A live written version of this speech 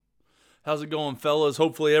How's it going, fellas?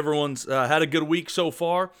 Hopefully everyone's had a good week so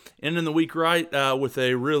far. Ending the week right with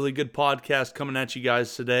a really good podcast coming at you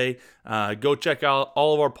guys today. Go check out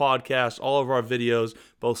all of our podcasts, all of our videos,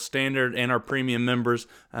 both standard and our premium members.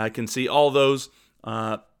 Can see all those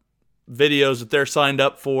videos that they're signed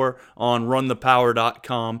up for on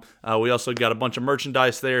runthepower.com. We also got a bunch of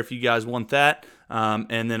merchandise there if you guys want that.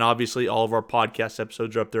 And then obviously all of our podcast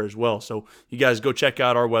episodes are up there as well. So you guys go check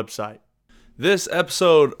out our website. This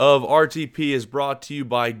episode of RTP is brought to you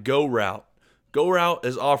by GoRoute. GoRoute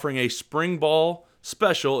is offering a spring ball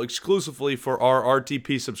special exclusively for our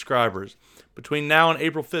RTP subscribers. Between now and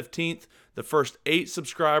April 15th, the first 8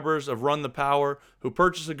 subscribers of Run the Power who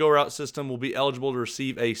purchase a GoRoute system will be eligible to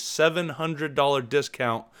receive a $700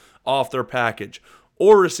 discount off their package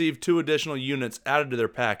or receive 2 additional units added to their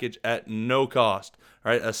package at no cost.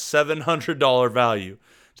 All right, a $700 value.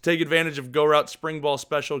 To take advantage of GoRoute Spring Ball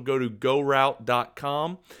Special, go to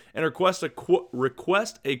goroute.com and request a quote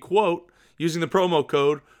using the promo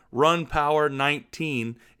code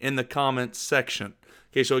RUNPOWER19 in the comments section.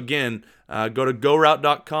 Okay, so again, go to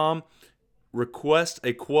goroute.com, request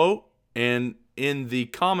a quote, and in the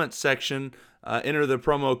comments section, enter the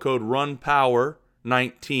promo code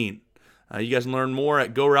RUNPOWER19. You guys can learn more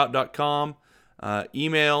at goroute.com,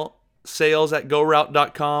 email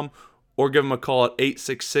sales@goroute.com, or give them a call at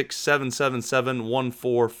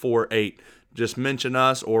 866-777-1448. Just mention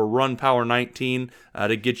us or Run Power 19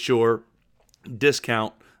 to get your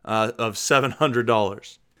discount of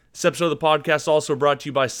 $700. This episode of the podcast is also brought to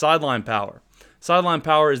you by Sideline Power. Sideline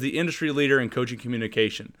Power is the industry leader in coaching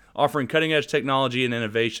communication. Offering cutting-edge technology and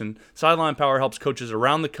innovation, Sideline Power helps coaches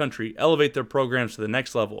around the country elevate their programs to the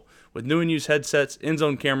next level with new and used headsets,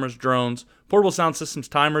 in-zone cameras, drones, portable sound systems,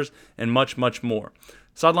 timers, and much, much more.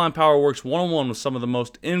 Sideline Power works one-on-one with some of the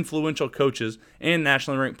most influential coaches and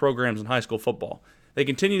nationally ranked programs in high school football. They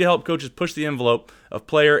continue to help coaches push the envelope of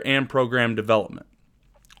player and program development.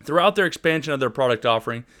 Throughout their expansion of their product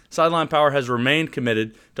offering, Sideline Power has remained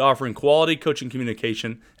committed to offering quality coaching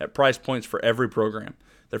communication at price points for every program.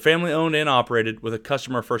 They're family-owned and operated with a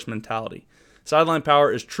customer-first mentality. Sideline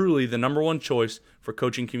Power is truly the number one choice for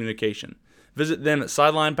coaching communication. Visit them at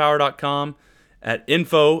sidelinepower.com, at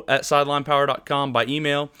info@sidelinepower.com by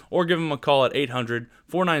email, or give them a call at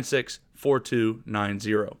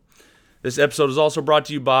 800-496-4290. This episode is also brought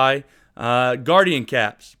to you by Guardian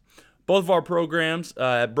Caps. Both of our programs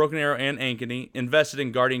at Broken Arrow and Ankeny invested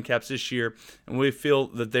in Guardian Caps this year, and we feel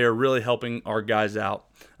that they are really helping our guys out.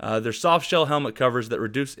 They're soft shell helmet covers that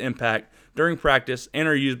reduce impact during practice and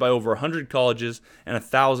are used by over 100 colleges and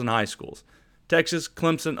 1,000 high schools. Texas,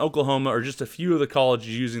 Clemson, Oklahoma are just a few of the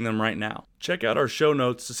colleges using them right now. Check out our show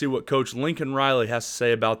notes to see what Coach Lincoln Riley has to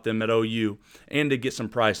say about them at OU and to get some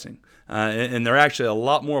pricing. And they're actually a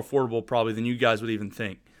lot more affordable probably than you guys would even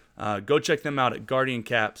think. Go check them out at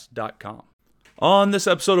guardiancaps.com. On this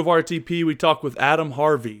episode of RTP, we talk with Adam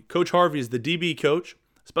Harvey. Coach Harvey is the DB coach,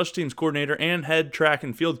 special teams coordinator, and head track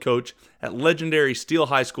and field coach at legendary Steele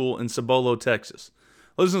High School in Cibolo, Texas.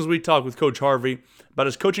 Listen as we talk with Coach Harvey about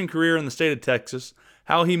his coaching career in the state of Texas,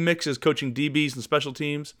 how he mixes coaching DBs and special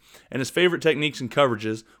teams, and his favorite techniques and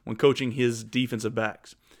coverages when coaching his defensive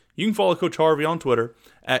backs. You can follow Coach Harvey on Twitter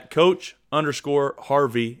at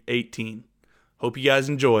Coach_Harvey18. Hope you guys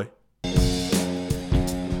enjoy.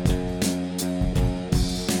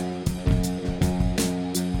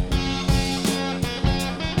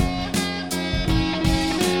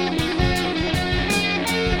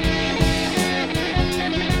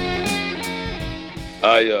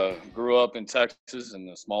 I grew up in Texas in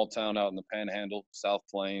a small town out in the Panhandle, South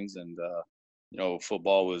Plains, and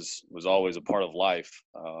football was always a part of life.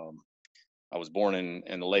 I was born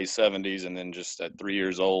in the late '70s, and then just at 3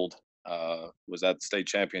 years old, was at the state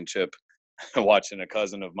championship, watching a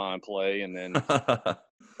cousin of mine play, and then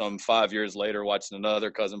some 5 years later, watching another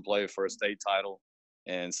cousin play for a state title.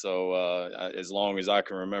 And so, as long as I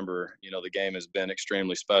can remember, the game has been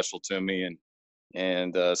extremely special to me,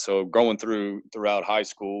 and so going throughout high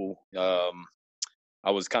school,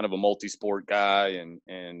 I was kind of a multi-sport guy,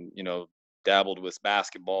 and dabbled with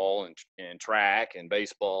basketball and track and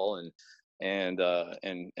baseball and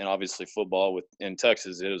obviously football. In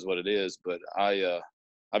Texas, it is what it is. But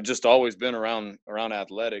I've just always been around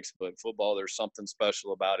athletics, but football, there's something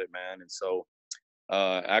special about it, man. And so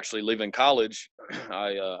actually leaving college,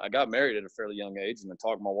 I got married at a fairly young age, and then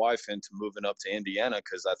talked my wife into moving up to Indiana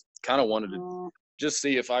because I kind of wanted to just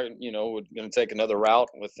see if I, would going to take another route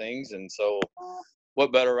with things. And so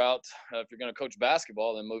what better route if you're going to coach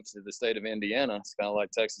basketball than move to the state of Indiana? It's kind of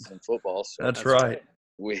like Texas in football. So That's right.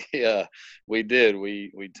 We did.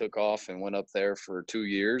 We took off and went up there for 2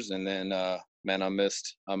 years, and then man, I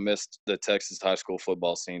missed the Texas high school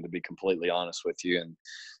football scene, to be completely honest with you. And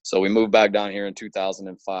so we moved back down here in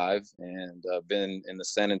 2005, and been in the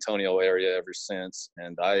San Antonio area ever since.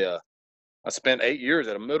 And I spent 8 years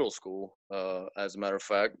at a middle school, as a matter of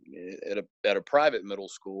fact, at a private middle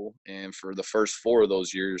school. And for the first 4 of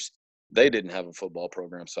those years, they didn't have a football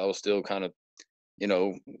program, so I was still kind of,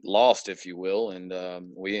 lost, if you will. And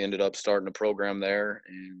we ended up starting a program there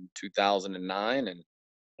in 2009,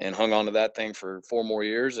 and hung on to that thing for 4 more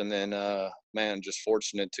years. And then, man, just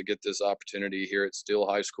fortunate to get this opportunity here at Steele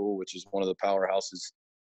High School, which is one of the powerhouses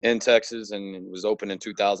in Texas, and it was opened in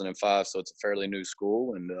 2005, so it's a fairly new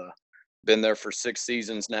school. And been there for 6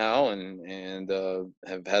 seasons now, and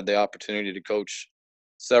have had the opportunity to coach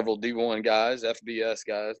several D1 guys, FBS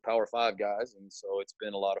guys, Power 5 guys, and so it's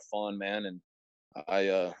been a lot of fun, man. And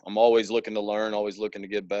I'm always looking to learn, always looking to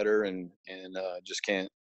get better, and just can't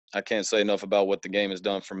say enough about what the game has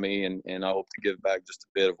done for me, and I hope to give back just a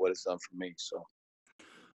bit of what it's done for me. So.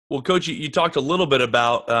 Well, Coach, you talked a little bit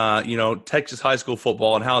about Texas high school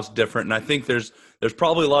football and how it's different, and I think there's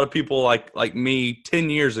probably a lot of people like me 10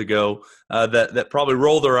 years ago that probably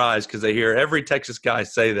roll their eyes because they hear every Texas guy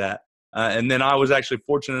say that. And then I was actually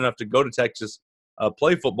fortunate enough to go to Texas,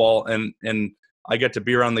 play football, and I get to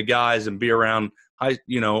be around the guys and be around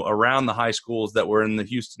around the high schools that were in the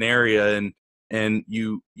Houston area, and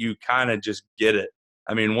you kind of just get it.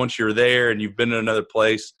 I mean, once you're there and you've been in another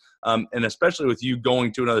place. And especially with you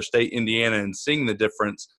going to another state, Indiana, and seeing the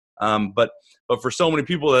difference. But for so many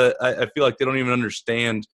people, I feel like they don't even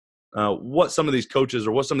understand what some of these coaches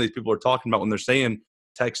or what some of these people are talking about when they're saying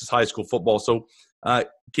Texas high school football. So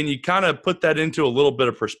can you kind of put that into a little bit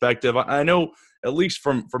of perspective? I know, at least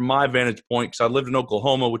from my vantage point, because I lived in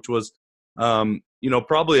Oklahoma, which was,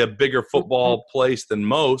 probably a bigger football place than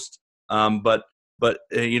most. But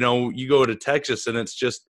you go to Texas and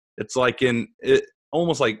it's like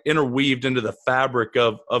almost like interweaved into the fabric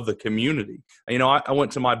of the community. I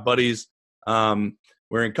went to my buddies,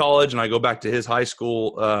 we're in college, and I go back to his high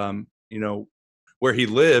school, where he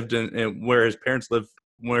lived and where his parents lived,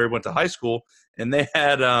 where he went to high school. And they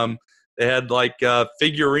had like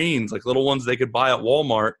figurines, like little ones they could buy at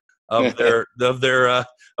Walmart of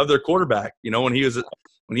their quarterback. When he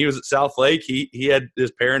was at South Lake,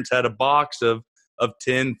 his parents had a box of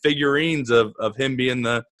 10 figurines of him being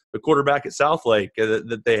the quarterback at South Lake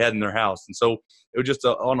that they had in their house. And so it was just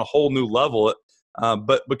on a whole new level.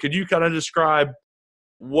 But could you kind of describe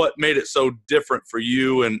what made it so different for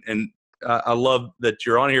you? And I love that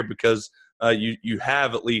you're on here because you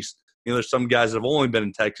have, at least, there's some guys that have only been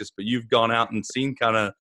in Texas, but you've gone out and seen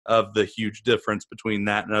kind of the huge difference between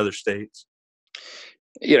that and other states.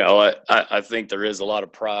 I think there is a lot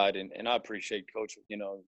of pride, and I appreciate, Coach,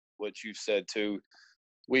 what you've said too.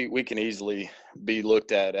 We can easily be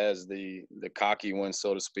looked at as the cocky ones,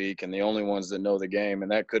 so to speak, and the only ones that know the game,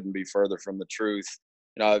 and that couldn't be further from the truth.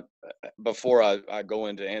 Before I go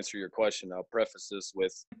in to answer your question, I'll preface this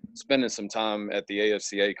with spending some time at the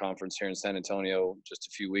AFCA conference here in San Antonio just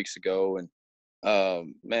a few weeks ago, and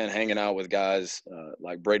man, hanging out with guys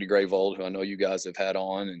like Brady Grayvold, who I know you guys have had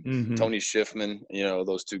on, and Tony Schiffman,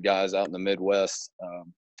 those two guys out in the Midwest.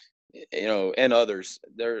 And others.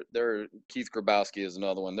 Keith Grabowski is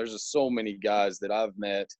another one. There's just so many guys that I've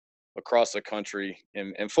met across the country,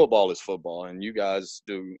 and football is football. And you guys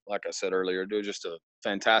do, like I said earlier, do just a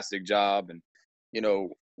fantastic job. And,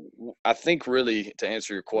 I think really, to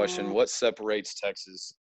answer your question, what separates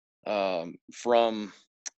Texas from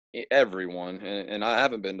everyone, and I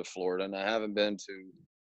haven't been to Florida, and I haven't been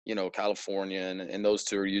to, California, and those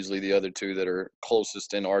two are usually the other two that are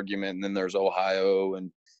closest in argument. And then there's Ohio and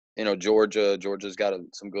Georgia. Georgia's got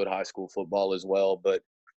some good high school football as well, but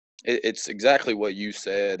it's exactly what you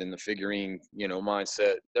said in the figuring,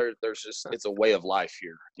 mindset. There's just, it's a way of life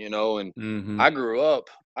here, and I grew up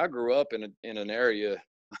in an area.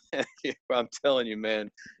 I'm telling you, man,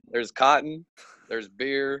 there's cotton, there's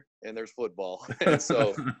beer, and there's football. And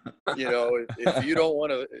so, if you don't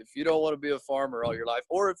want to be a farmer all your life,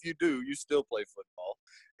 or if you do, you still play football.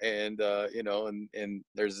 And and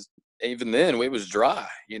there's, even then, it was dry.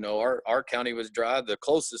 Our county was dry. The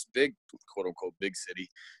closest big, quote unquote, big city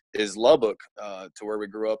is Lubbock, to where we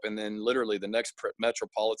grew up. And then literally the next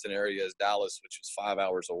metropolitan area is Dallas, which is 5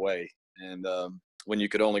 hours away. And when you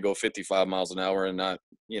could only go 55 miles an hour and not,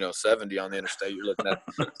 70 on the interstate, you're looking at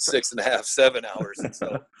 6.5, 7 hours. And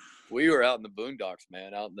so we were out in the boondocks,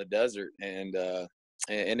 man, out in the desert. And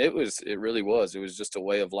it really was just a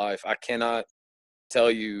way of life. I cannot tell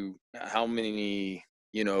you how many,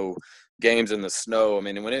 games in the snow. I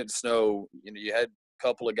mean, when it snowed, you had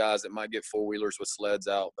couple of guys that might get four-wheelers with sleds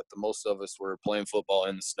out, but the most of us were playing football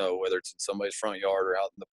in the snow, whether it's in somebody's front yard or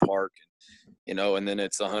out in the park. And then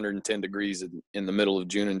it's 110 degrees in the middle of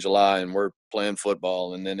June and July, and we're playing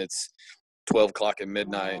football. And then it's 12 o'clock at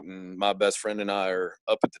midnight, and my best friend and I are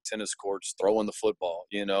up at the tennis courts throwing the football,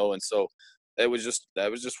 And so that was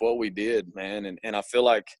just what we did, man. And I feel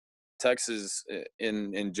like Texas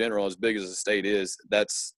in general, as big as the state is,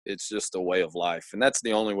 it's just a way of life. And that's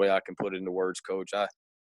the only way I can put it into words, Coach.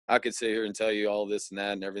 I could sit here and tell you all this and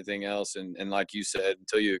that and everything else. And like you said,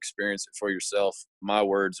 until you experience it for yourself, my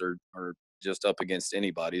words are just up against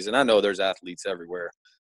anybody's. And I know there's athletes everywhere,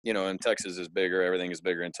 and Texas is bigger. Everything is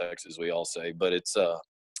bigger in Texas, we all say, but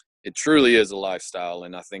it truly is a lifestyle.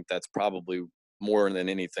 And I think that's probably more than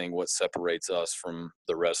anything what separates us from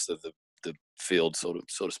the rest of the field, so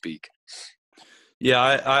to speak.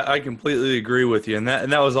 Yeah, I completely agree with you, and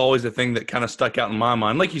that was always a thing that kind of stuck out in my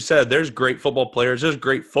mind. Like you said, there's great football players, there's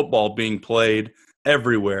great football being played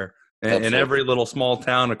everywhere in every little small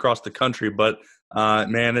town across the country. But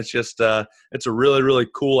man, it's just it's a really, really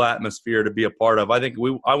cool atmosphere to be a part of. I think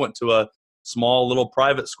I went to a small little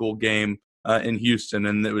private school game in Houston,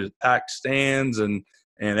 and it was packed stands and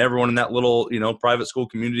everyone in that little private school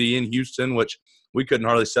community in Houston, which we couldn't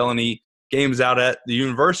hardly sell any games out at the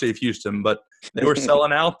University of Houston, but they were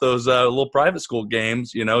selling out those little private school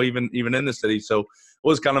games, even in the city. So it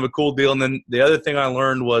was kind of a cool deal. And then the other thing I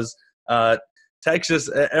learned was Texas,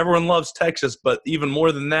 everyone loves Texas, but even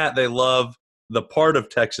more than that, they love the part of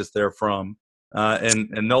Texas they're from.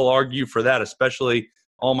 And they'll argue for that, especially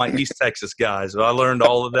all my East Texas guys. So I learned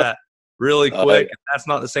all of that really quick. And that's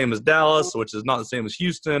not the same as Dallas, which is not the same as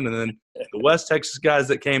Houston. And then the West Texas guys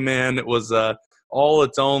that came in, it was all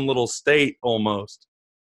its own little state almost.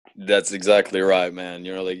 That's exactly right, man.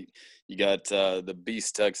 You got the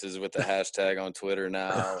Beast Texas with the hashtag on Twitter now.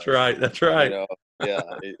 That's right. That's right.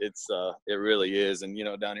 It really is. And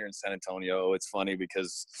down here in San Antonio, it's funny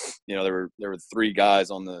because there were three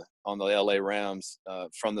guys on the LA Rams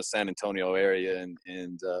from the San Antonio area, and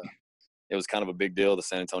it was kind of a big deal. The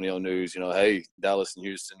San Antonio News, hey, Dallas and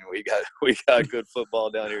Houston, we got good football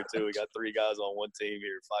down here too. We got three guys on one team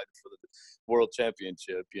here fighting for the world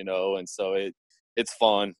championship, and so it's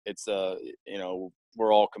fun. It's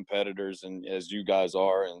we're all competitors, and as you guys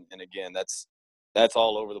are, and again, that's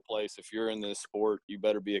all over the place. If you're in this sport, you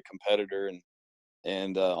better be a competitor,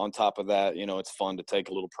 and on top of that, it's fun to take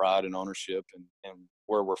a little pride and ownership and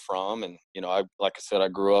where we're from. And like I said, I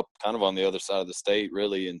grew up kind of on the other side of the state,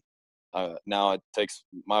 really, and now it takes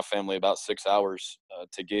my family about 6 hours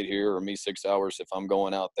to get here, or me 6 hours if I'm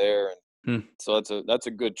going out there. And so that's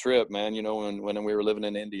a good trip, man. When we were living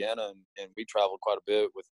in Indiana, and we traveled quite a bit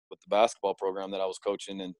with the basketball program that I was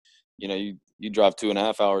coaching, and you drive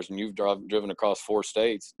 2.5 hours and you've driven across 4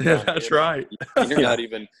 states. Yeah, that's right. You're not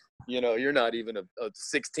even a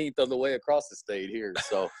 16th of the way across the state here.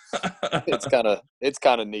 So it's kind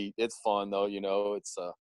of neat. It's fun though. It's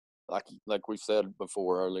like we've said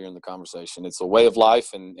before earlier in the conversation, it's a way of life,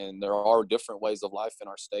 and there are different ways of life in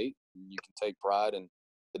our state. You can take pride in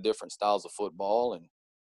the different styles of football, and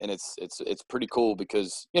it's pretty cool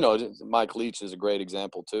because Mike Leach is a great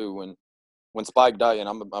example too. When Spike Dykes, and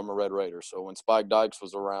I'm a Red Raider, so when Spike Dykes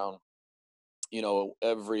was around,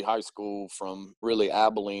 every high school from really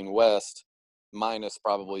Abilene West, minus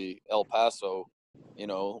probably El Paso,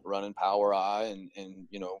 running Power I and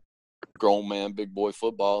grown man, big boy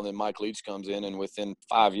football. And then Mike Leach comes in, and within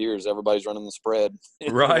 5 years, everybody's running the spread,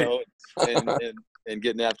 right? And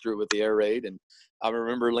getting after it with the air raid. And I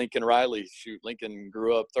remember Lincoln Riley. Lincoln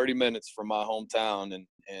grew up 30 minutes from my hometown,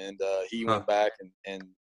 and he went back and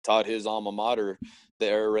taught his alma mater the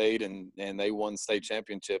air raid, and they won state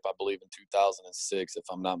championship, I believe, in 2006, if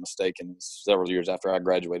I'm not mistaken. Several years after I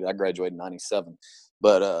graduated. I graduated in '97,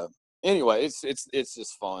 but anyway, it's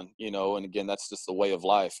just fun, and again, that's just the way of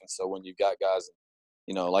life. And so when you've got guys,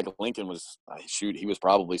 like Lincoln was, he was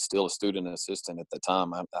probably still a student assistant at the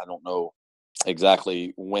time. I don't know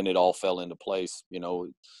exactly when it all fell into place,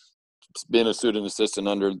 being a student assistant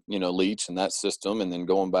under, Leach and that system, and then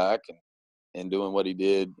going back and doing what he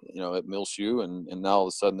did, at Millshoe, and now all of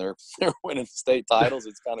a sudden they're winning state titles.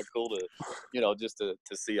 It's kind of cool to, just to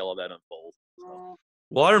see all of that unfold. So.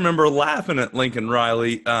 Well, I remember laughing at Lincoln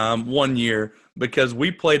Riley one year because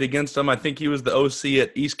we played against him. I think he was the OC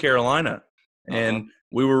at East Carolina, and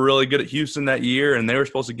we were really good at Houston that year, and they were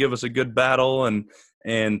supposed to give us a good battle, and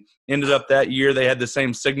ended up that year they had the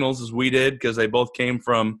same signals as we did because they both came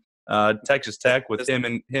from Texas Tech with him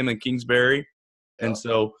and Kingsbury, and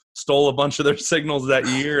so stole a bunch of their signals that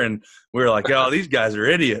year, and we were like, oh, these guys are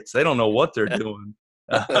idiots. They don't know what they're doing.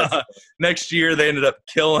 Next year they ended up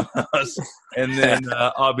killing us, and then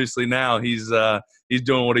obviously now he's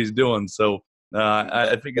doing what he's doing. So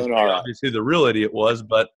I think it's pretty obvious who the real idiot was,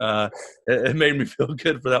 but it made me feel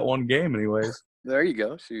good for that one game, anyways. There you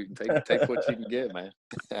go. Shoot, take what you can get, man.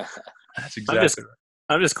 That's exactly right.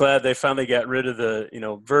 I'm just glad they finally got rid of the,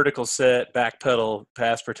 vertical set, back pedal,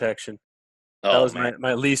 pass protection. That was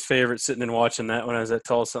my least favorite, sitting and watching that when I was at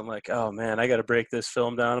Tulsa. I'm like, oh, man, I got to break this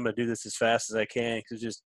film down. I'm going to do this as fast as I can because it's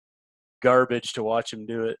just garbage to watch him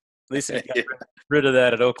do it. At least they got rid of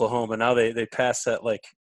that at Oklahoma. Now they pass that like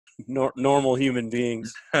normal human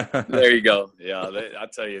beings. There you go. Yeah, I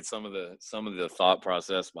tell you, some of the thought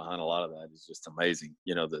process behind a lot of that is just amazing.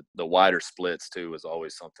 The wider splits, too, is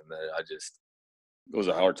always something that it was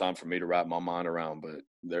a hard time for me to wrap my mind around, but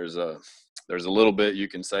there's a little bit you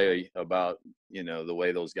can say about, the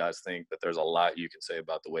way those guys think, but there's a lot you can say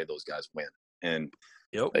about the way those guys win. And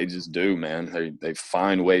they just do, man. They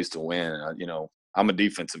find ways to win. I'm a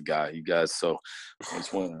defensive guy, you guys, so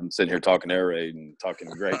I'm sitting here talking air raid and talking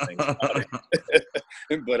great things about it.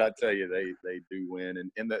 But I tell you, they do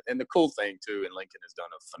win. And the cool thing, too, and Lincoln has done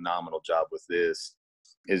a phenomenal job with this,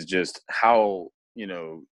 is just how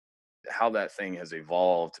that thing has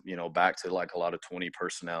evolved, back to like a lot of 20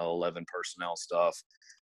 personnel, 11 personnel stuff.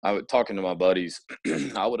 I was talking to my buddies.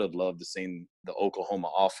 I would have loved to seen the Oklahoma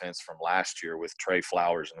offense from last year with Trey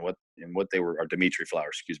Flowers and what they were, or Dimitri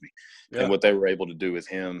Flowers, excuse me, and what they were able to do with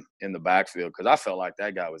him in the backfield. Because I felt like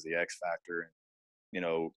that guy was the X factor.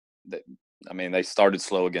 They started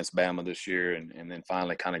slow against Bama this year, and then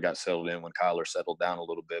finally kind of got settled in when Kyler settled down a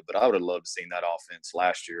little bit. But I would have loved to seen that offense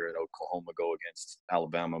last year at Oklahoma go against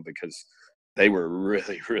Alabama because they were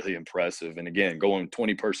really, really impressive. And again, going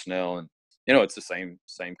 20 personnel, and it's the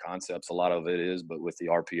same concepts. A lot of it is, but with the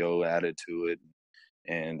RPO added to it,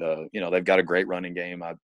 and they've got a great running game.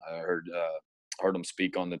 I heard them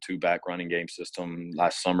speak on the 2-back running game system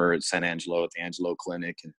last summer at San Angelo at the Angelo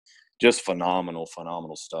Clinic, and just phenomenal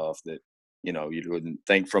stuff that you wouldn't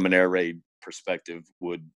think from an air raid perspective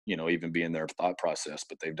would even be in their thought process,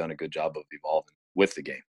 but they've done a good job of evolving with the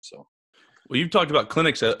game. So. Well, you've talked about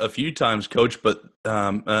clinics a few times, Coach, but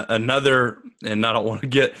another, and I don't want to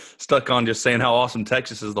get stuck on just saying how awesome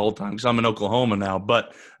Texas is the whole time because I'm in Oklahoma now,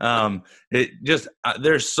 but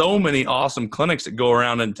there's so many awesome clinics that go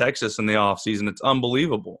around in Texas in the off season. It's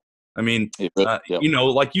unbelievable. I mean,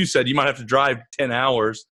 like you said, you might have to drive 10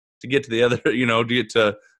 hours to get to the other, to get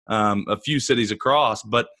to a few cities across,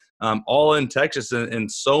 but all in Texas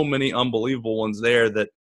and so many unbelievable ones there that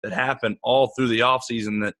happen all through the off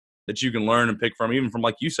season that you can learn and pick from, even from,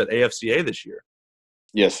 like you said, AFCA this year.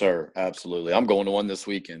 Yes, sir. Absolutely. I'm going to one this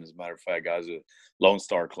weekend. As a matter of fact, guys, a Lone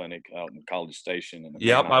Star Clinic out in College Station.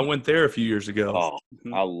 And I went there a few years ago. Oh,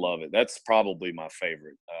 I love it. That's probably my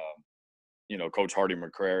favorite. Coach Hardy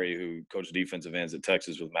McCrary, who coached defensive ends at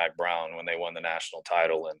Texas with Mac Brown when they won the national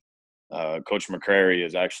title. And Coach McCrary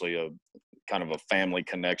is actually a kind of a family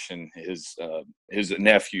connection. His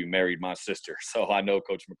nephew married my sister. So I know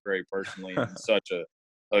Coach McCrary personally, and such a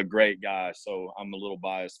great guy. So I'm a little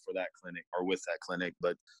biased for that clinic, or with that clinic,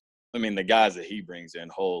 but I mean, the guys that he brings in,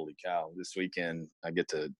 holy cow. This weekend I get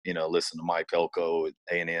to, listen to Mike Elko at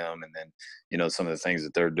A&M, and then, some of the things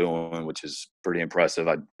that they're doing, which is pretty impressive.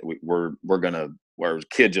 Our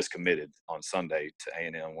kid just committed on Sunday to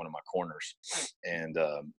A&M, one of my corners. And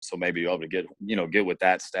so maybe you'll be able to get with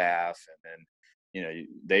that staff. And then,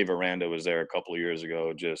 Dave Aranda was there a couple of years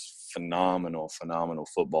ago, just phenomenal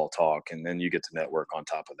football talk. And then you get to network on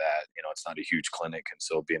top of that. It's not a huge clinic. And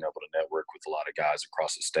so being able to network with a lot of guys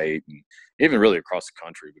across the state and even really across the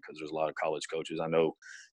country, because there's a lot of college coaches. I know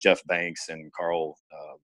Jeff Banks and Carl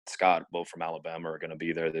Scott, both from Alabama, are going to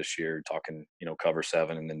be there this year talking, cover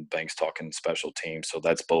 7, and then Banks talking special teams. So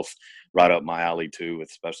that's both right up my alley too,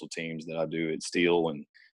 with special teams that I do at Steele. And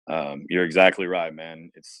you're exactly right,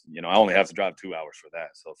 man. It's, I only have to drive 2 hours for that.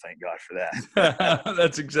 So thank God for that.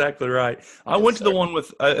 That's exactly right. I went to the one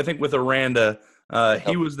with, I think with Aranda,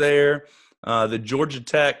 he was there. The Georgia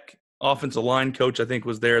Tech offensive line coach, I think,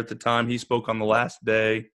 was there at the time. He spoke on the last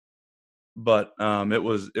day, but it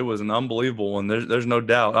was an unbelievable one. There's no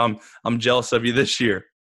doubt. I'm jealous of you this year.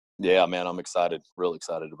 Yeah, man, I'm excited. Real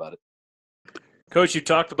excited about it. Coach, you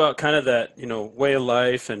talked about kind of that, way of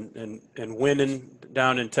life and winning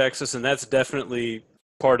down in Texas, and that's definitely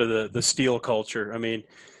part of the Steel culture. I mean,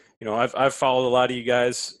 I've followed a lot of you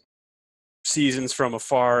guys' seasons from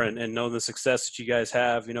afar and know the success that you guys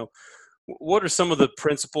have. What are some of the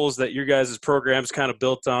principles that your guys' program's kind of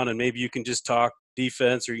built on? And maybe you can just talk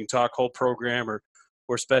defense, or you can talk whole program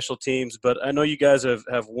or special teams. But I know you guys have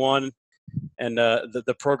won and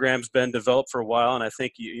the program's been developed for a while. And I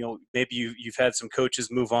think maybe you've had some coaches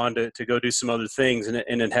move on to go do some other things, and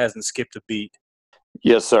it hasn't skipped a beat.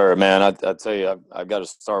 Yes, sir, man. I tell you, I've got to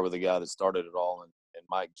start with the guy that started it all, and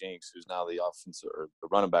Mike Jinks, who's now the offensive or the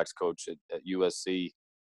running backs coach at USC.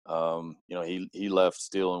 He left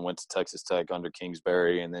Steele and went to Texas Tech under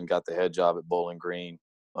Kingsbury, and then got the head job at Bowling Green.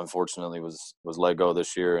 Unfortunately, was let go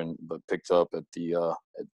this year, but picked up at the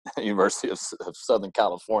at University of Southern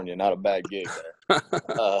California. Not a bad gig there.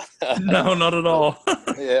 No, not at all.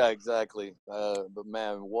 Yeah, exactly. But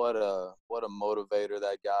man, what a motivator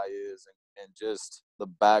that guy is, and just the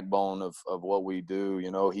backbone of what we do.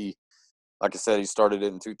 He, like I said, he started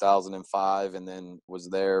it in 2005, and then was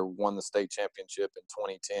there, won the state championship in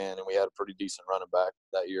 2010, and we had a pretty decent running back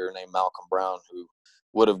that year named Malcolm Brown, who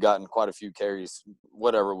would have gotten quite a few carries.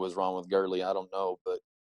 Whatever was wrong with Gurley, I don't know, but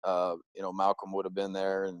Malcolm would have been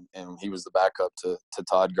there, and he was the backup to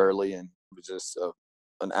Todd Gurley, and was just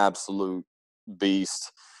an absolute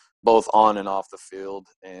beast, both on and off the field.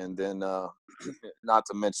 And then, not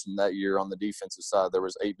to mention that year on the defensive side, there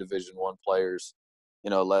was 8 Division I players,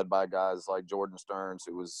 led by guys like Jordan Stearns,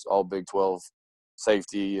 who was all Big 12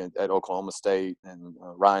 safety at Oklahoma State, and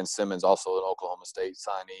Ryan Simmons, also an Oklahoma State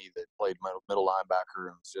signee that played middle linebacker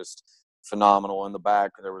and was just phenomenal. In the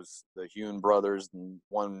back, there was the Hune brothers, and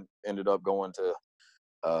one ended up going to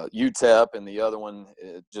UTEP, and the other one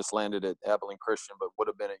just landed at Abilene Christian, but would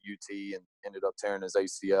have been at UT and ended up tearing his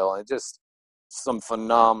ACL. And just some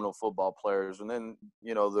phenomenal football players. And then,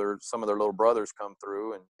 some of their little brothers come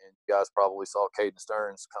through, and you guys probably saw Caden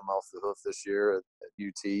Stearns come off the hoof this year at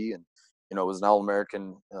UT, and, was an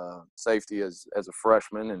All-American safety as a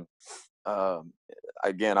freshman. And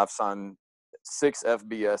again, I've signed 6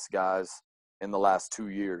 FBS guys in the last 2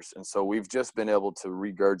 years. And so we've just been able to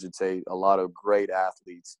regurgitate a lot of great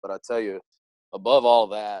athletes. But I tell you, above all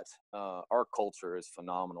that, our culture is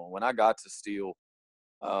phenomenal. When I got to Steele,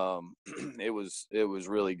 it was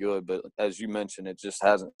really good. But as you mentioned, it just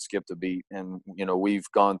hasn't skipped a beat. And,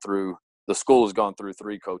 the school has gone through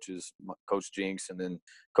 3 coaches, Coach Jinks, and then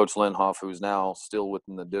Coach Linhoff, who's now still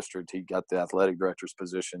within the district. He got the athletic director's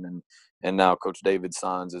position, and now Coach David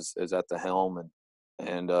Signs is at the helm.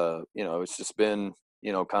 And it's just been,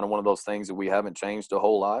 kind of one of those things that we haven't changed a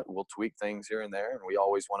whole lot. We'll tweak things here and there, and we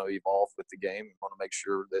always want to evolve with the game. We want to make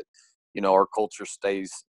sure that, our culture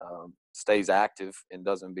stays active and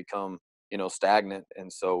doesn't become, stagnant.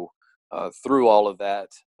 And so through all of that,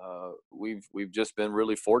 we've just been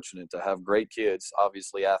really fortunate to have great kids,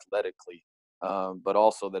 obviously athletically, but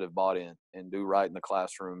also that have bought in and do right in the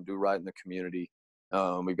classroom, do right in the community.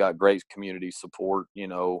 We've got great community support,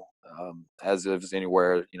 as is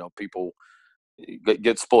anywhere, people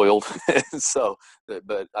get spoiled. So,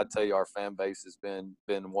 but I tell you, our fan base has been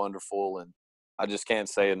wonderful, and I just can't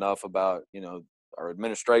say enough about, our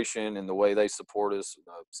administration and the way they support us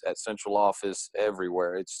at central office,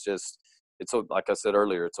 everywhere. It's like I said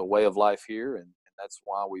earlier, it's a way of life here, and that's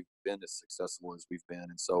why we've been as successful as we've been.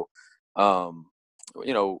 And so,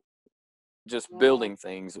 just building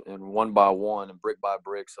things and one by one and brick by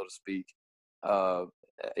brick, so to speak.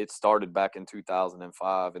 It started back in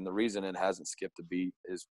 2005, and the reason it hasn't skipped a beat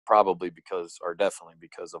is definitely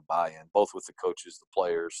because of buy-in, both with the coaches, the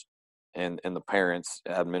players, and the parents,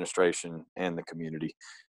 administration, and the community.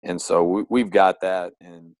 And so we've got that,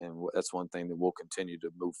 and that's one thing that we'll continue to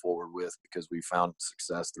move forward with, because we found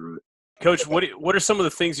success through it. Coach, what are some of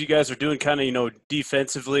the things you guys are doing kind of,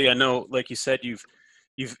 defensively? I know, like you said,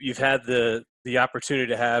 you've had the opportunity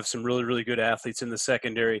to have some really, really good athletes in the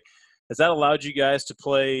secondary. Has that allowed you guys to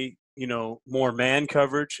play, more man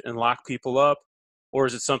coverage and lock people up? Or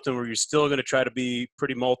is it something where you're still going to try to be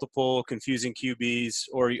pretty multiple, confusing QBs?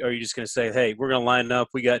 Or are you just going to say, hey, we're going to line up,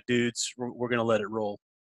 we got dudes, we're going to let it roll?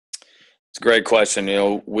 It's a great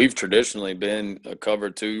question. We've traditionally been a cover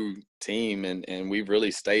 2 team, and we've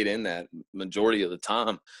really stayed in that majority of the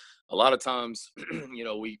time. A lot of times,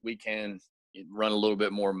 we can run a little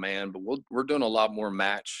bit more man, but we're doing a lot more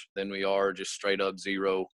match than we are just straight up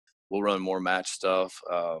zero. We'll run more match stuff.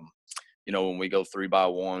 When we go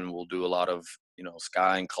 3-by-1, we'll do a lot of,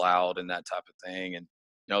 sky and cloud and that type of thing. And,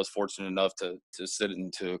 I was fortunate enough to sit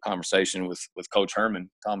into a conversation with Coach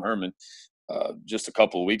Tom Herman, just a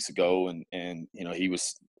couple of weeks ago. And he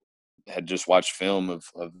had just watched film of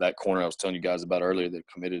that corner I was telling you guys about earlier that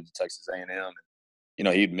committed to Texas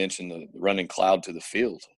A&M. He'd mentioned the running cloud to the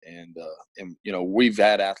field. And we've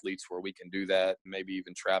had athletes where we can do that, maybe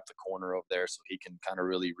even trap the corner over there so he can kind of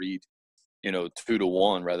really read,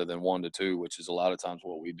 2-to-1 rather than 1-to-2, which is a lot of times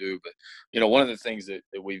what we do. But, one of the things that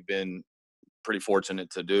we've been pretty fortunate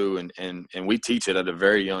to do, and we teach it at a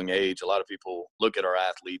very young age. A lot of people look at our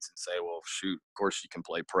athletes and say, well, shoot, of course you can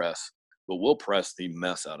play press, but we'll press the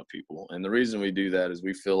mess out of people. And the reason we do that is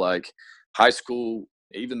we feel like high school,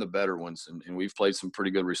 even the better ones, and we've played some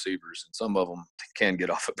pretty good receivers, and some of them can get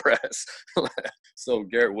off a press. So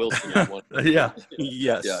Garrett Wilson is one. Yeah.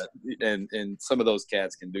 Yes. Yeah, and some of those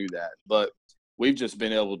cats can do that, but we've just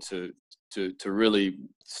been able to really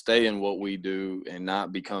stay in what we do and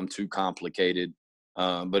not become too complicated.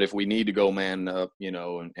 But if we need to go man up,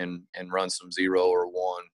 and run some 0 or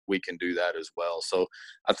 1, we can do that as well. So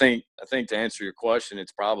I think to answer your question,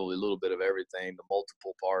 it's probably a little bit of everything. The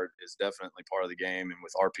multiple part is definitely part of the game, and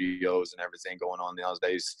with RPOs and everything going on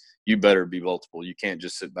nowadays, you better be multiple. You can't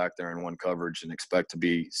just sit back there in one coverage and expect to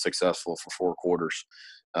be successful for 4 quarters.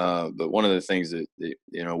 But one of the things that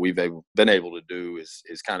we've been able to do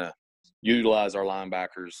is kind of utilize our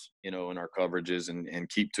linebackers, in our coverages and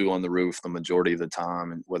keep 2 on the roof the majority of the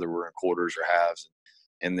time, and whether we're in quarters or halves,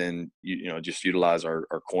 and then just utilize our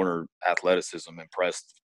corner athleticism and press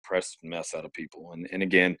mess out of people. And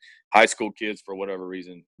again, high school kids, for whatever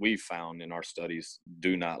reason, we've found in our studies,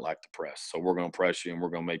 do not like to press. So we're going to press you and we're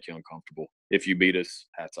going to make you uncomfortable. If you beat us,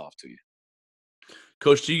 hats off to you.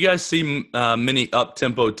 Coach, do you guys see many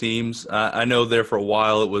up-tempo teams? I know there for a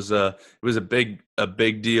while it was a big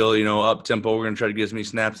deal. Up-tempo. We're going to try to get as many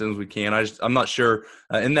snaps in as we can. I'm not sure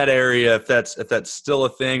in that area if that's still a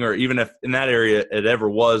thing, or even if in that area it ever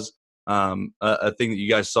was a thing that you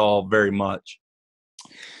guys saw very much.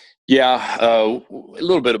 Yeah, a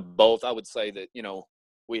little bit of both. I would say that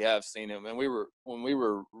we have seen him, and when we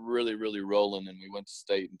were really, really rolling, and we went to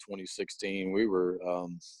state in 2016. We were.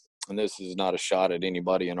 And this is not a shot at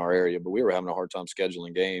anybody in our area, but we were having a hard time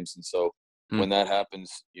scheduling games. And so when that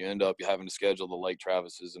happens, you end up having to schedule the Lake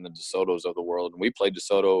Travises and the DeSotos of the world. And we played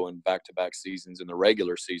DeSoto in back-to-back seasons in the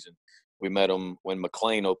regular season. We met them when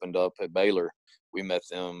McLean opened up at Baylor. We met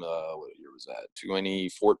them, what year was that?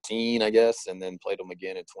 2014, I guess, and then played them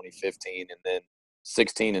again in 2015. And then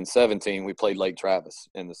 16 and 17, we played Lake Travis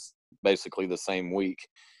in basically the same week.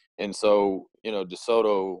 And so,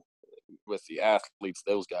 DeSoto – with the athletes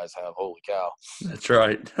those guys have, holy cow. That's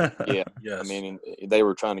right. Yeah. Yes. I mean, they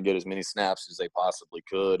were trying to get as many snaps as they possibly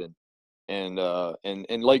could.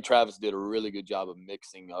 And Lake Travis did a really good job of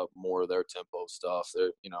mixing up more of their tempo stuff.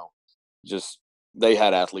 They're, they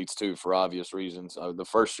had athletes too, for obvious reasons. The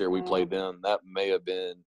first year we played them, that may have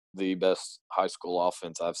been the best high school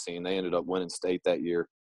offense I've seen. They ended up winning state that year.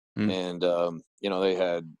 And, they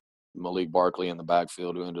had Malik Barkley in the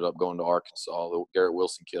backfield, who ended up going to Arkansas. The Garrett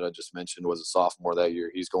Wilson kid I just mentioned was a sophomore that year.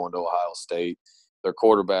 He's going to Ohio State. Their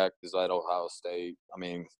quarterback is at Ohio State. I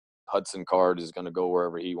mean, Hudson Card is going to go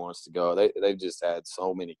wherever he wants to go. They've just had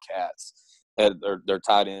so many cats. Their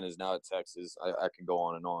tight end is now at Texas. I can go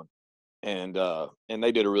on and on. And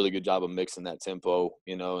they did a really good job of mixing that tempo,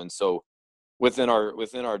 And so within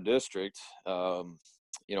our district,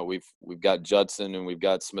 we've got Judson and we've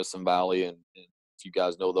got Smithson Valley, and you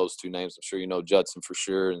guys know those 2 names. I'm sure you know Judson for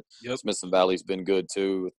sure, and Smithson Valley's been good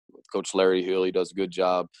too with Coach Larry Hill. He does a good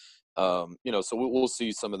job. So we'll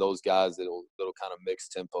see some of those guys that'll kind of mix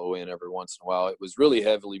tempo in every once in a while. It was really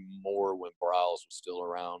heavily more when Browse was still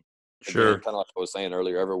around. Sure. Again, kind of like I was saying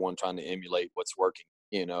earlier, everyone trying to emulate what's working,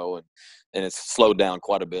 and it's slowed down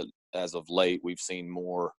quite a bit as of late. We've seen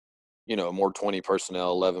more 20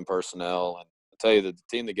 personnel, 11 personnel, and I tell you that the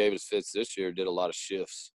team that gave us fits this year did a lot of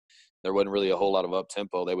shifts. There wasn't really a whole lot of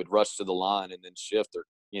up-tempo. They would rush to the line and then shift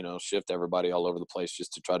everybody all over the place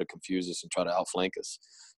just to try to confuse us and try to outflank us.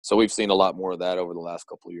 So we've seen a lot more of that over the last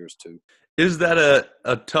couple of years too. Is that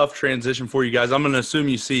a tough transition for you guys? I'm going to assume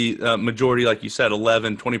you see majority, like you said,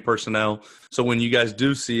 11, 20 personnel. So when you guys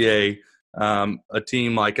do see a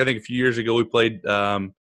team like, I think a few years ago we played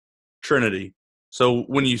Trinity. So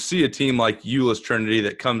when you see a team like Euless Trinity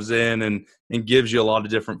that comes in and gives you a lot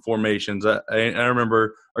of different formations, I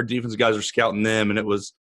remember our defense guys were scouting them, and it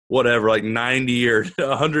was like 90 or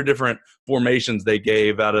 100 different formations they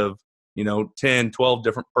gave out of 10, 12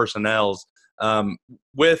 different personnels.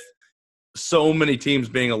 With so many teams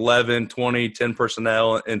being 11, 20, 10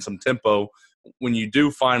 personnel and some tempo, when you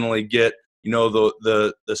do finally get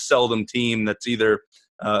the seldom team that's either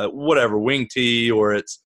wing tee or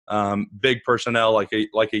it's big personnel like a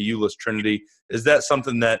Euless Trinity, is that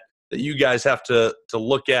something that you guys have to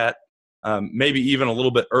look at maybe even a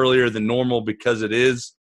little bit earlier than normal, because it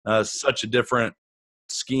is such a different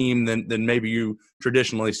scheme than maybe you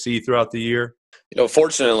traditionally see throughout the year?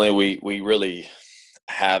 Fortunately we really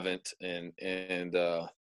haven't, and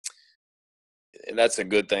And that's a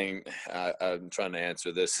good thing. I'm trying to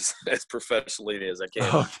answer this as professionally as I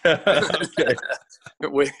can. Okay.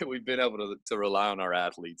 We've been able to rely on our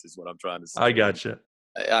athletes is what I'm trying to say. I gotcha.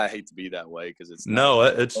 I hate to be that way because it's not. No,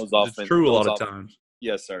 it's true a lot of times.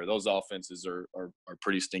 Yes, sir. Those offenses are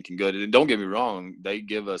pretty stinking good. And don't get me wrong, they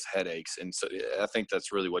give us headaches. And so I think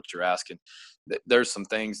that's really what you're asking. There's some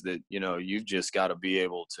things that, you've just got to be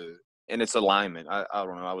able to – and it's alignment. I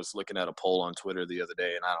don't know. I was looking at a poll on Twitter the other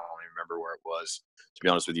day, and I don't even remember where it was, to be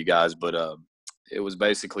honest with you guys. But it was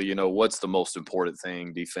basically, what's the most important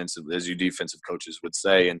thing defensively, as you defensive coaches would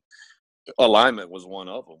say. And alignment was one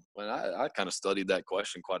of them. And I kind of studied that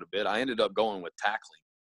question quite a bit. I ended up going with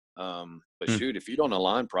tackling. But shoot, if you don't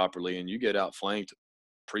align properly and you get outflanked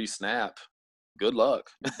pre-snap, good luck.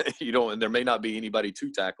 And there may not be anybody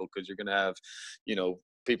to tackle because you're going to have,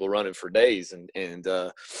 people running for days. And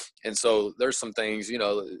so there's some things,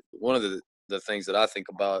 one of the things that I think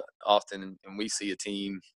about often, and we've seen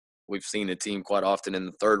a team quite often in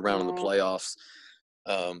the third round of the playoffs.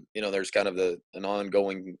 There's kind of an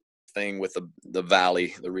ongoing thing with the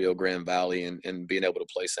Valley, the Rio Grande Valley, and being able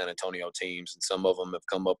to play San Antonio teams. And some of them have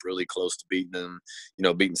come up really close to beating them,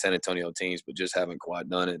 beating San Antonio teams, but just haven't quite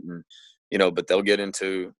done it. And, but they'll get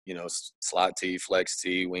into, slot T, flex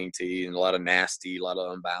T, wing T, and a lot of nasty, a lot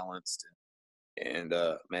of unbalanced. And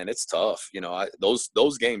man, it's tough.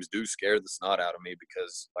 Those games do scare the snot out of me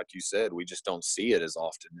because, like you said, we just don't see it as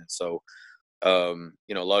often. And so,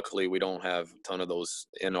 luckily we don't have a ton of those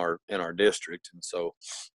in our district. And so,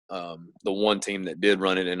 the one team that did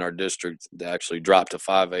run it in our district, they actually dropped to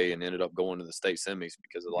 5A and ended up going to the state semis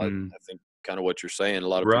because I think kind of what you're saying, a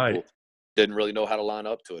lot of people didn't really know how to line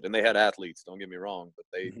up to it. And they had athletes, don't get me wrong, but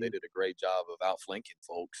they did a great job of outflanking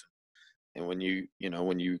folks. And when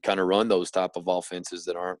you kind of run those type of offenses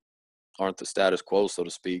that aren't the status quo, so to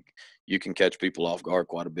speak, you can catch people off guard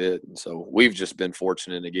quite a bit. And so we've just been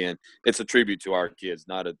fortunate. Again, it's a tribute to our kids,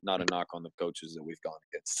 not a knock on the coaches that we've gone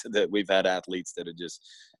against, that we've had athletes that are just,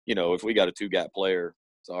 if we got a 2-gap player,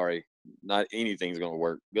 sorry, not anything's going to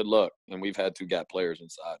work. Good luck. And we've had 2-gap players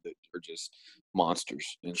inside that are just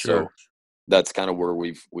monsters. And so that's kind of where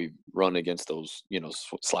we've run against those,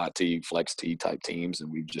 slot T, flex T type teams.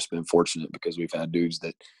 And we've just been fortunate because we've had dudes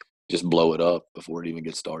that just blow it up before it even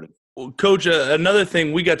gets started. Well, Coach, another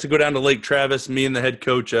thing, we got to go down to Lake Travis, me and the head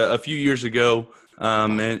coach, a few years ago,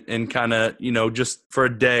 and kind of, just for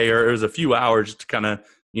a day, or it was a few hours to kind of,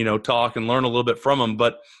 talk and learn a little bit from them.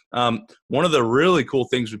 But one of the really cool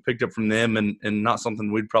things we picked up from them, and not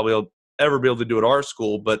something we'd probably ever be able to do at our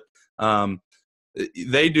school, but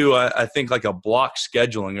they do, I think, like a block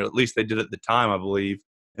scheduling, or at least they did at the time, I believe.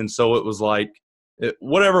 And so it was like,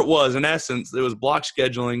 whatever it was, in essence, it was block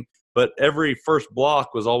scheduling, but every first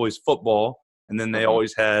block was always football. And then they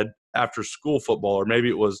always had after school football, or maybe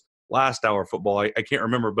it was last hour football. I can't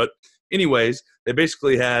remember. But anyways, they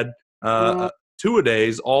basically had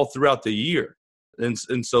 2-a-days all throughout the year.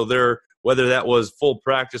 And so whether that was full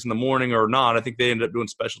practice in the morning or not, I think they ended up doing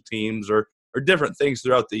special teams or different things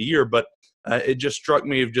throughout the year. But it just struck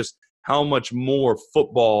me of just how much more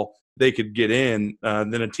football they could get in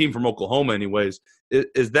than a team from Oklahoma anyways.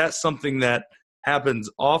 Is that something that happens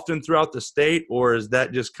often throughout the state, or is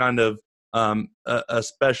that just kind of a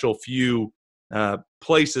special few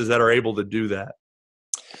places that are able to do that?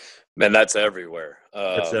 Man, that's everywhere.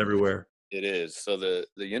 It's everywhere. It is. So the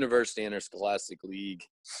University Interscholastic League,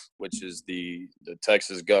 which is the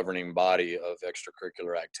Texas governing body of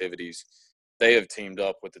extracurricular activities, they have teamed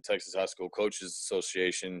up with the Texas High School Coaches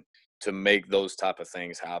Association to make those type of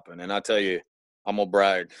things happen. And I tell you, I'm gonna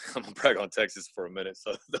brag on Texas for a minute.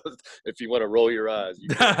 So if you want to roll your eyes, you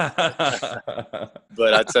can.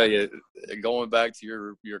 But I tell you, going back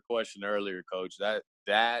to your question earlier, Coach,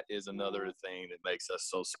 that is another thing that makes us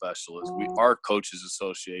so special. Is our Coaches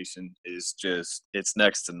Association is just, it's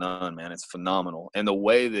next to none, man. It's phenomenal. And the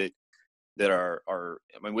way that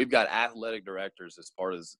we've got athletic directors as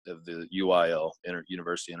part of the UIL,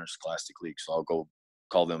 University Interscholastic League. So I'll go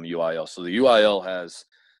call them UIL. So the UIL has,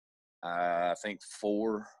 I think,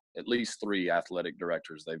 at least 3 athletic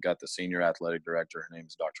directors. They've got the senior athletic director. Her name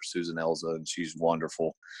is Dr. Susan Elza, and she's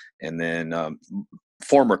wonderful. And then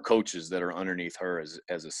former coaches that are underneath her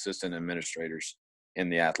as assistant administrators in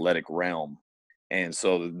the athletic realm. And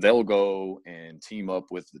so they'll go and team up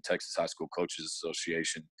with the Texas High School Coaches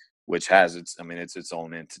Association, which has it's its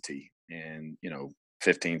own entity, and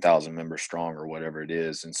 15,000 members strong or whatever it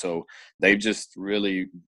is. And so they've just really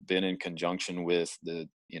been in conjunction with the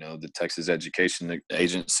Texas Education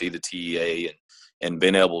Agency, the TEA, and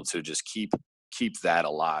been able to just keep that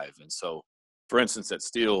alive. And so for instance, at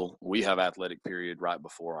Steele, we have athletic period right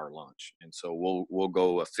before our lunch. And so we'll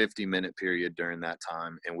go a 50-minute period during that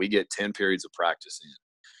time, and we get 10 periods of practice in.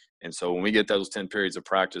 And so when we get those 10 periods of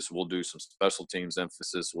practice, we'll do some special teams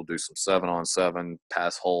emphasis. We'll do some 7-on-7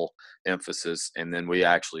 pass hole emphasis. And then we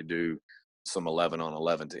actually do some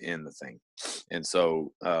 11-on-11 to end the thing. And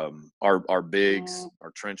so our bigs,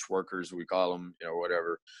 our trench workers, we call them,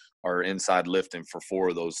 whatever, are inside lifting for 4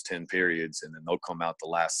 of those 10 periods. And then they'll come out the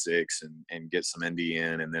last 6 and get some ND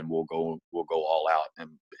in, and then we'll go all out.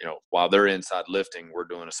 And, while they're inside lifting, we're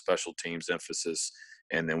doing a special teams emphasis.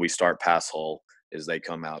 And then we start pass hole as they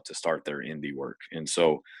come out to start their indie work. And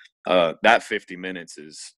so that 50 minutes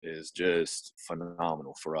is just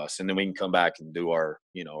phenomenal for us. And then we can come back and do our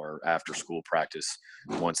after school practice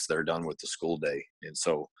once they're done with the school day. And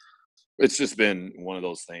so it's just been one of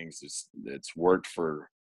those things that's worked for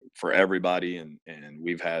everybody. And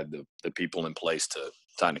we've had the people in place to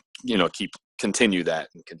kind of, continue that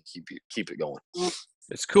and keep it going.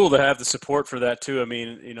 It's cool to have the support for that too. I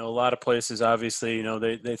mean, a lot of places, obviously,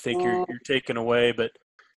 they think you're taken away, but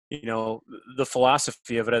the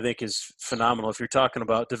philosophy of it, I think, is phenomenal. If you're talking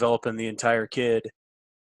about developing the entire kid,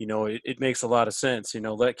 it makes a lot of sense.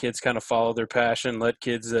 Let kids kind of follow their passion. Let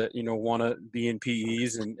kids that want to be in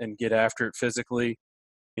PEs and get after it physically.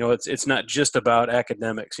 It's not just about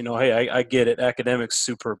academics. Hey, I get it. Academics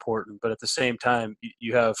super important, but at the same time,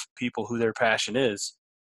 you have people who their passion is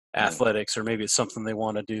athletics, or maybe it's something they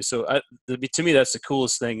want to do. So to me, that's the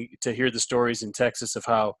coolest thing, to hear the stories in Texas of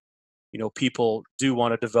how, people do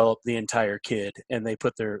want to develop the entire kid, and they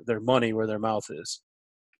put their money where their mouth is.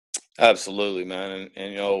 Absolutely, man.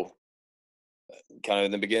 And kind of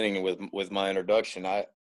in the beginning with my introduction, I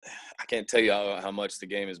can't tell you how much the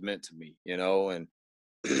game has meant to me, and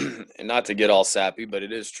and not to get all sappy, but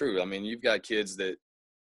it is true. I mean, you've got kids that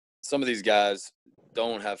some of these guys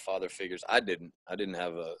don't have father figures. I didn't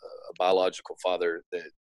have a biological father that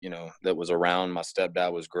was around. My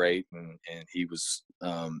stepdad was great, and he was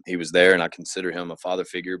there, and I consider him a father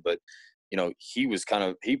figure. But he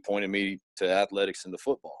pointed me to athletics and the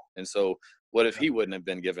football. And so what if he wouldn't have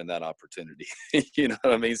been given that opportunity? You know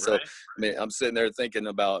what I mean? Right. So I'm sitting there thinking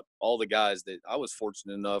about all the guys that I was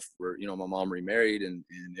fortunate enough where my mom remarried and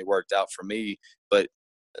it worked out for me. But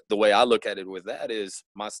the way I look at it with that is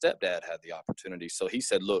my stepdad had the opportunity. So he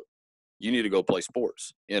said, look, you need to go play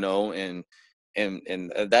sports, and that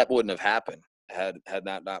wouldn't have happened had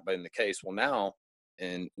that not been the case. Well, now,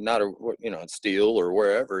 and not at Steele or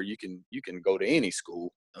wherever, you can go to any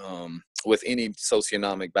school with any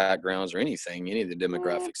socioeconomic backgrounds or anything, any of the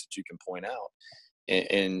demographics that you can point out.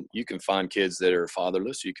 And you can find kids that are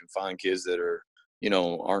fatherless. You can find kids that are,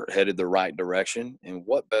 aren't headed the right direction. And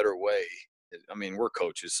what better way? I mean, we're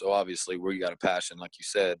coaches, so obviously we got a passion, like you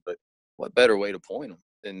said, but what better way to point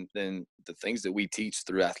them than the things that we teach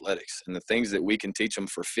through athletics, and the things that we can teach them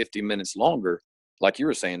for 50 minutes longer, like you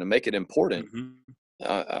were saying, to make it important. Mm-hmm.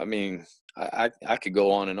 I mean, I could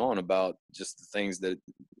go on and on about just the things that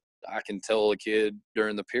I can tell a kid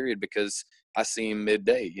during the period, because I see him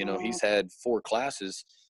midday. He's had 4 classes,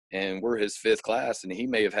 and we're his 5th class, and he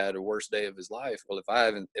may have had a worst day of his life. Well, if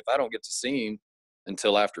I don't get to see him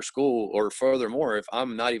until after school, or furthermore, if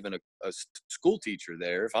I'm not even a school teacher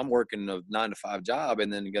there, if I'm working a 9-to-5 job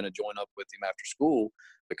and then going to join up with him after school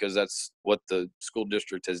because that's what the school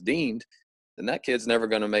district has deemed, then that kid's never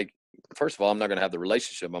going to make. First of all, I'm not going to have the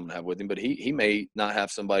relationship I'm going to have with him, but he may not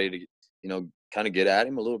have somebody to, kind of get at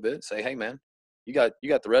him a little bit, say, hey man, you got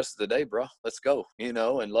the rest of the day, bro, let's go, and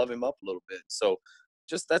love him up a little bit. So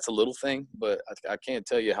just, that's a little thing, but I can't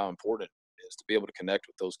tell you how important it is to be able to connect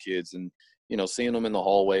with those kids. And seeing them in the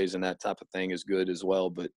hallways and that type of thing is good as well.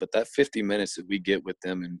 But that 50 minutes that we get with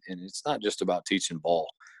them, and it's not just about teaching ball.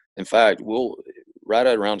 In fact, we'll right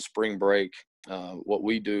around spring break, what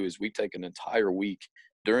we do is we take an entire week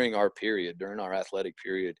during our athletic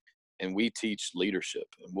period, and we teach leadership.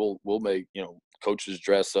 And we'll make, coaches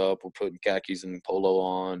dress up. We're putting khakis and polo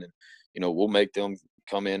on, and, we'll make them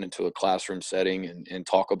come into a classroom setting and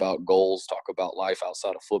talk about goals, talk about life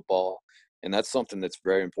outside of football. And that's something that's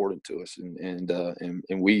very important to us.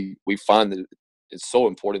 And we find that it's so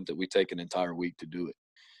important that we take an entire week to do it.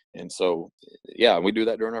 And so, yeah, we do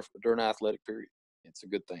that during our athletic period. It's a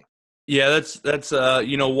good thing. Yeah, that's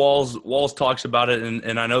Walls talks about it,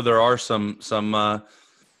 and I know there are some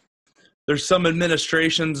there's some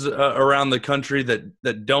administrations around the country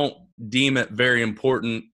that don't deem it very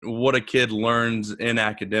important what a kid learns in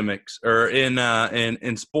academics or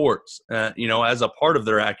in sports, as a part of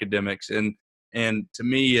their academics. And to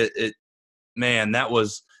me, that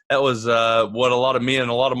was what a lot of me and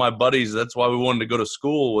a lot of my buddies, that's why we wanted to go to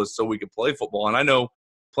school, was so we could play football. And I know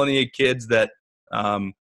plenty of kids that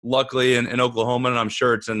Luckily in Oklahoma, and I'm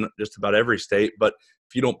sure it's in just about every state, but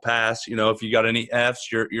if you don't pass, if you got any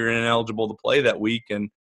Fs, you're ineligible to play that week. And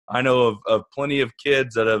I know of plenty of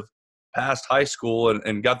kids that have passed high school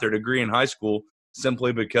and got their degree in high school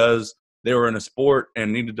simply because they were in a sport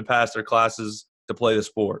and needed to pass their classes to play the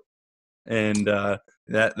sport. And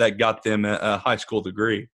that got them a high school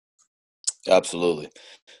degree. Absolutely.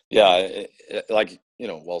 Yeah. Like,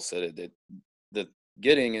 well said, the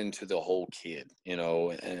getting into the whole kid,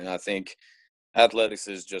 and I think athletics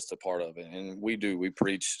is just a part of it. And we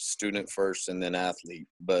preach student first and then athlete.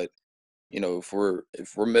 But, if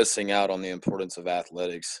we're missing out on the importance of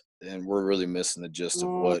athletics, then we're really missing the gist of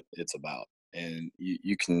what it's about. And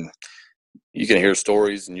you can hear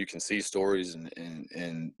stories and you can see stories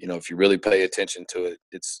and if you really pay attention to it,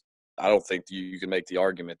 I don't think you can make the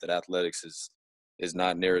argument that athletics is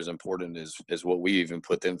not near as important as what we even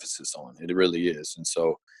put the emphasis on. It really is. And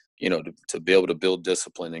so, to be able to build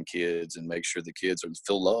discipline in kids and make sure the kids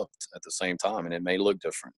feel loved at the same time. And it may look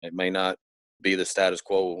different. It may not be the status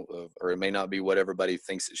quo or it may not be what everybody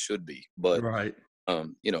thinks it should be, but right.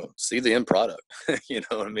 See the end product. You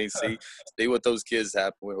know what I mean? See what those kids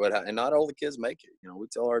have, and not all the kids make it. We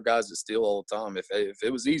tell our guys to steal all the time. If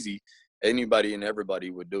it was easy, anybody and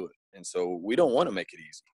everybody would do it. And so we don't want to make it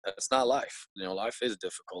easy. That's not life. Life is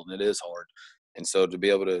difficult and it is hard. And so to be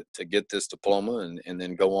able to get this diploma and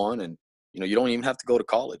then go on and, you don't even have to go to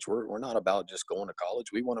college. We're not about just going to college.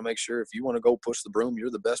 We want to make sure if you want to go push the broom, you're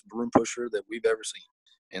the best broom pusher that we've ever seen.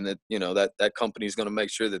 And that, that company is going to make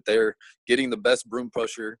sure that they're getting the best broom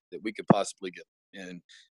pusher that we could possibly get. And,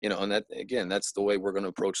 and that, again, that's the way we're going to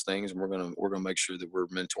approach things. And we're going to make sure that we're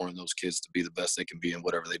mentoring those kids to be the best they can be in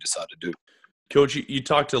whatever they decide to do. Coach, you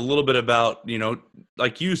talked a little bit about,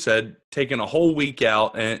 like you said, taking a whole week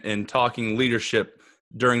out and talking leadership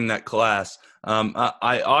during that class.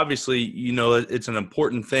 I obviously, it's an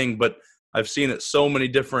important thing, but I've seen it so many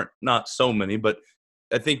different, not so many, but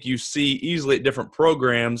I think you see easily at different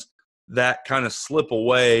programs that kind of slip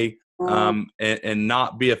away and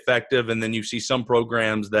not be effective. And then you see some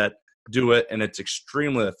programs that do it and it's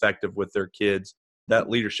extremely effective with their kids, that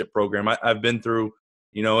leadership program. I've been through,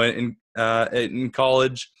 in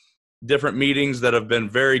college, different meetings that have been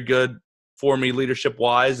very good for me leadership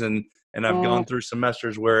wise. And I've gone through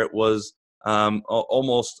semesters where it was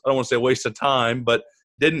almost, I don't want to say a waste of time, but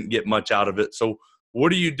didn't get much out of it. So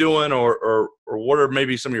what are you doing or what are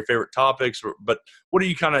maybe some of your favorite topics, but what are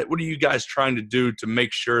you guys trying to do to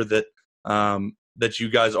make sure that, that you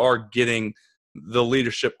guys are getting the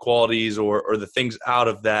leadership qualities or the things out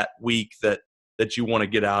of that week that you want to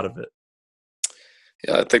get out of it?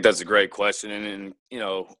 Yeah, I think that's a great question. And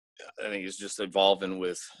I think it's just evolving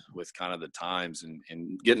with kind of the times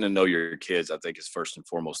and getting to know your kids, I think is first and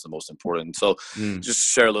foremost the most important. So just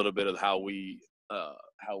share a little bit of how we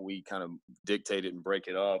kind of dictate it and break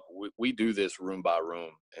it up. We do this room by room.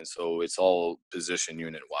 And so it's all position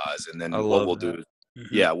unit wise. And then what we'll do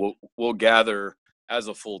is, we'll gather as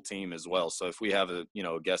a full team as well. So if we have a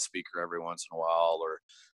guest speaker every once in a while, or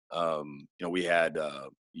we had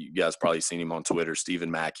you guys probably seen him on Twitter, Stephen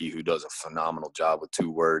Mackey, who does a phenomenal job with 2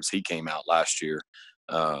 words. He came out last year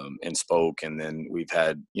and spoke, and then we've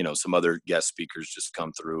had some other guest speakers just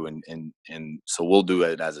come through, and so we'll do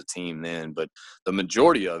it as a team then. But the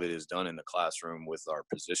majority of it is done in the classroom with our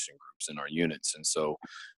position groups and our units. And so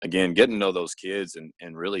again, getting to know those kids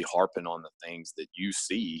and really harping on the things that you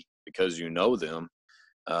see because you know them,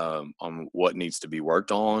 on what needs to be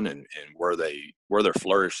worked on and where they're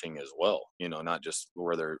flourishing as well. Not just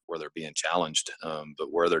where they're being challenged,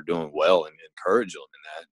 but where they're doing well, and encourage them in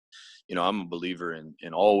that. I'm a believer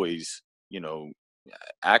in always,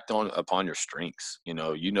 act upon your strengths.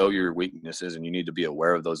 Your weaknesses, and you need to be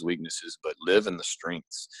aware of those weaknesses, but live in the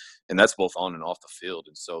strengths, and that's both on and off the field.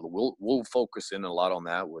 And so we'll focus in a lot on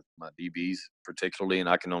that with my DBs particularly, and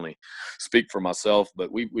I can only speak for myself,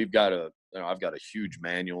 but we've got I've got a huge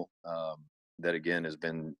manual that again has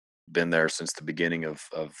been there since the beginning of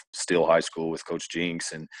Steele High School with Coach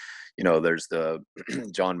Jinks. And there's the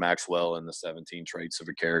John Maxwell and the 17 traits of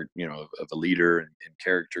a character, of a leader, and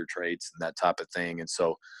character traits and that type of thing. And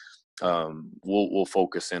so we'll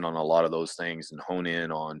focus in on a lot of those things and hone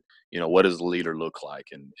in on what does a leader look like,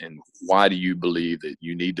 and why do you believe that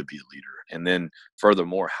you need to be a leader, and then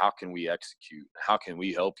furthermore, how can we execute, how can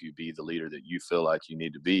we help you be the leader that you feel like you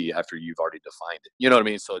need to be after you've already defined it. You know what I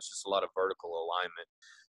mean? So it's just a lot of vertical alignment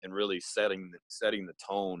and really setting the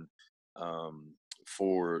tone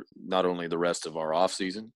for not only the rest of our off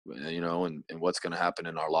season, and what's going to happen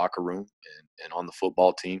in our locker room and on the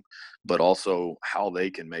football team, but also how they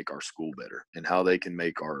can make our school better and how they can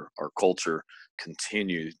make our culture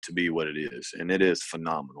continue to be what it is. And it is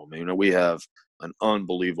phenomenal. I mean, we have an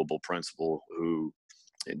unbelievable principal who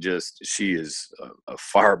she is a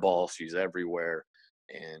fireball. She's everywhere.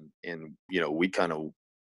 And we kind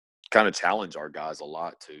of challenge our guys a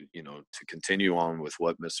lot to continue on with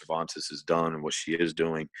what Miss Cervantes has done and what she is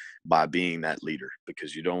doing by being that leader,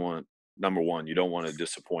 because you don't want, number one, you don't want to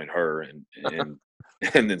disappoint her. And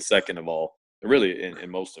then second of all, really,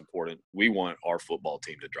 and most important, we want our football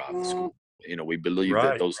team to drive the school. We believe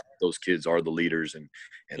that those kids are the leaders, and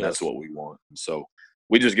that's what we want. And so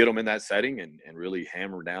we just get them in that setting and really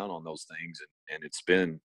hammer down on those things. And it's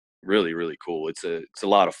been really, really cool. It's a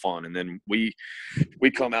lot of fun. And then we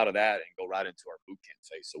come out of that and go right into our boot camp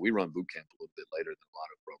phase. So we run boot camp a little bit later than a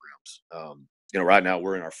lot of programs. Right now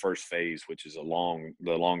we're in our first phase, which is the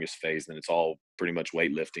longest phase. Then it's all pretty much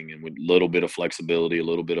weightlifting and with a little bit of flexibility, a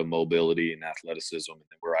little bit of mobility and athleticism. And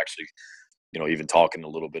then we're actually, even talking a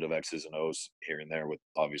little bit of X's and O's here and there, with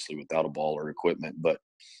obviously without a ball or equipment. But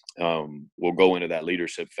we'll go into that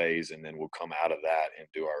leadership phase, and then we'll come out of that and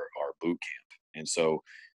do our boot camp. And so,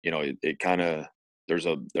 it kind of, there's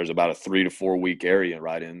about a 3 to 4 week area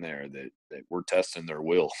right in there that we're testing their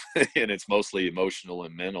will. And it's mostly emotional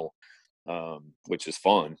and mental, which is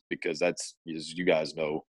fun, because that's, as you guys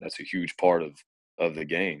know, that's a huge part of the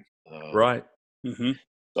game. Right. Mm-hmm.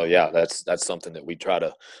 So yeah, that's something that we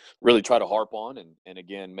really try to harp on, and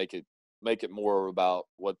again, make it more about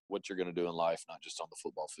what you're going to do in life, not just on the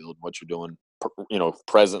football field, what you're doing,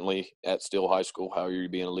 presently at Steele High School, how you're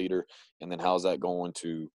being a leader, and then how's that going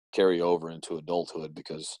to carry over into adulthood,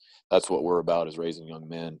 because that's what we're about, is raising young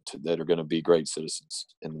men that are going to be great citizens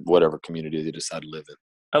in whatever community they decide to live in.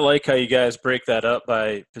 I like how you guys break that up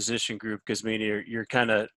by position group, because you're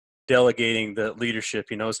kind of delegating the leadership.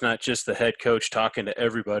 It's not just the head coach talking to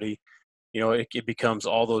everybody. It becomes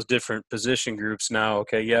all those different position groups now.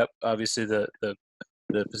 Okay, yep, obviously the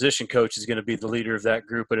position coach is going to be the leader of that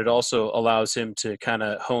group, but it also allows him to kind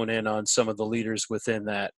of hone in on some of the leaders within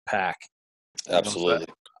that pack. Absolutely.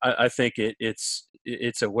 I think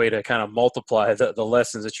it's a way to kind of multiply the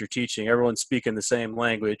lessons that you're teaching. Everyone's speaking the same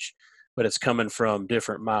language, but it's coming from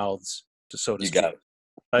different mouths, so to speak. You got it.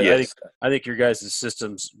 Yes. I think your guys'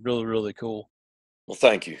 system's really, really cool. Well,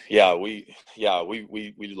 thank you. Yeah, we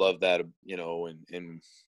love that, and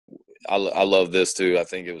I love this too. I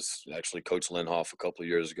think it was actually Coach Linhoff a couple of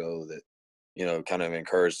years ago that, kind of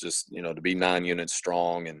encouraged us, to be 9 units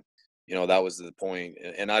strong. And, that was the point.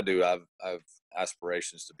 And I've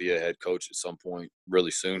aspirations to be a head coach at some point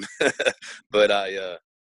really soon. But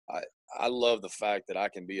I love the fact that I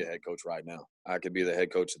can be a head coach right now. I could be the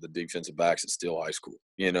head coach of the defensive backs at Steele High School,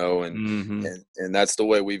 and Mm-hmm. and that's the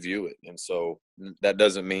way we view it. And so that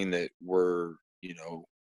doesn't mean that we're,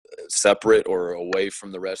 separate or away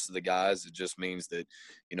from the rest of the guys. It just means that,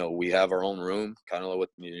 we have our own room, kind of like what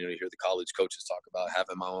you hear the college coaches talk about,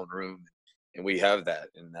 having my own room. And we have that,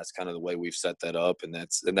 and that's kind of the way we've set that up. And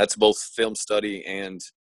that's both film study and,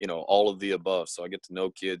 all of the above. So I get to know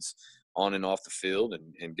kids on and off the field,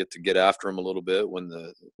 and get after them a little bit when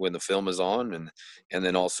the film is on, and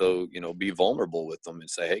then also, be vulnerable with them and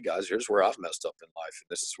say, hey guys, here's where I've messed up in life, and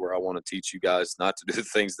this is where I want to teach you guys not to do the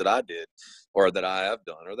things that I did, or that I have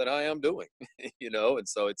done, or that I am doing. And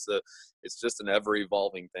so it's just an ever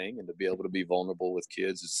evolving thing, and to be able to be vulnerable with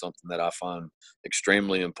kids is something that I find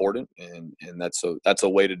extremely important, and that's a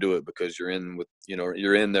way to do it, because you're in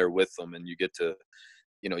there with them, and you get to,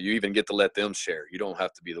 you even get to let them share. You don't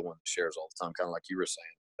have to be the one that shares all the time, kind of like you were saying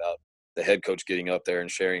about the head coach getting up there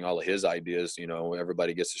and sharing all of his ideas.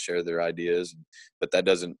 Everybody gets to share their ideas, but that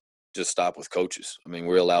doesn't just stop with coaches. I mean,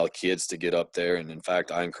 we allow kids to get up there, and in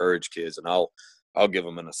fact, I encourage kids, and I'll give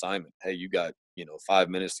them an assignment. Hey, you got 5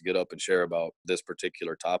 minutes to get up and share about this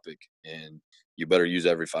particular topic, and you better use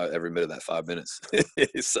every minute of that 5 minutes.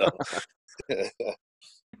 So,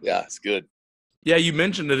 yeah, it's good. Yeah, you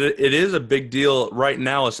mentioned it. It is a big deal right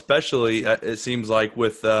now, especially it seems like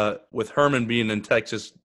with Herman being in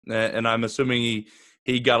Texas, and I'm assuming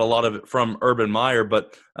he got a lot of it from Urban Meyer.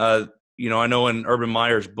 But I know in Urban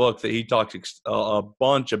Meyer's book that he talks a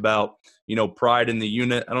bunch about pride in the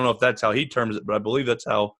unit. I don't know if that's how he terms it, but I believe that's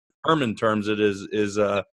how Herman terms it. Is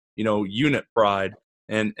unit pride,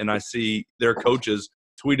 and I see their coaches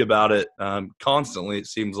tweet about it constantly. It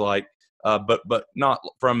seems like, but not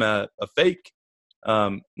from a fake.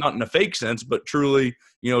 Not in a fake sense, but truly,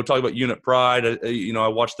 talk about unit pride. I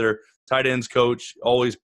watched their tight ends coach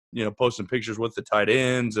always, posting pictures with the tight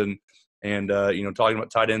ends and talking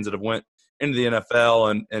about tight ends that have went into the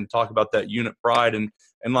NFL and talk about that unit pride. And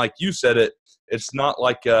like you said, it's not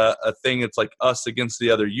like a thing. It's like us against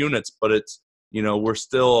the other units, but it's, we're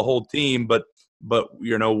still a whole team, but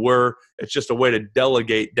it's just a way to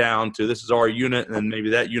delegate down to this is our unit, and then maybe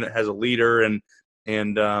that unit has a leader, and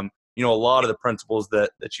a lot of the principles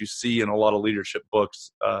that you see in a lot of leadership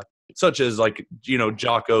books, such as like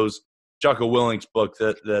Jocko Willink's book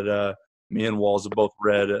that me and Walls have both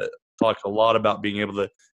read, talks a lot about being able to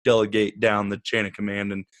delegate down the chain of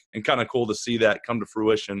command, and kind of cool to see that come to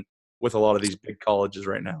fruition with a lot of these big colleges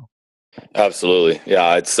right now. Absolutely.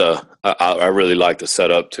 Yeah. It's, I really like the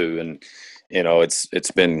setup too. And,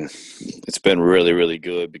 it's been really, really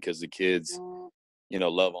good because the kids,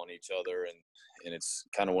 love on each other, and it's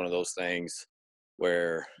kind of one of those things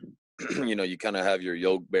where, you kind of have your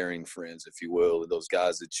yoke-bearing friends, if you will, those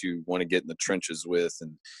guys that you want to get in the trenches with.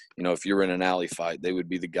 And, if you're in an alley fight, they would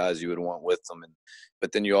be the guys you would want with them.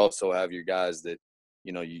 But then you also have your guys that,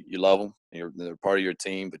 you love them, they're part of your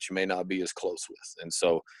team, but you may not be as close with. And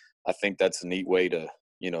so I think that's a neat way to,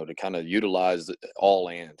 to kind of utilize the all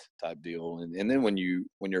and type deal. And then when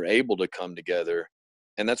you're able to come together,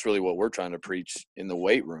 and that's really what we're trying to preach in the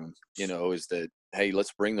weight room, is that, hey,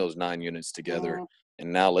 let's bring those 9 units together.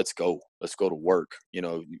 And now let's go to work,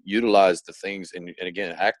 utilize the things. And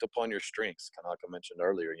again, act upon your strengths. Kind of like I mentioned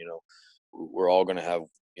earlier, we're all going to have,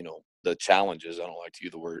 the challenges. I don't like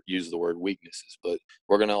to use the word weaknesses, but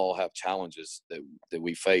we're going to all have challenges that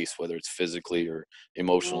we face, whether it's physically or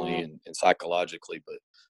emotionally and psychologically. But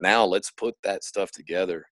now let's put that stuff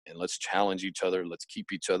together and let's challenge each other. Let's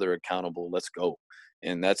keep each other accountable. Let's go.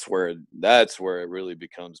 And that's where it really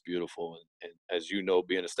becomes beautiful. And as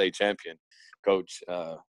being a state champion, Coach,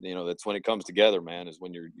 that's when it comes together, man, is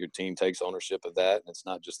when your team takes ownership of that. And it's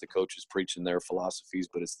not just the coaches preaching their philosophies,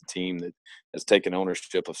 but it's the team that has taken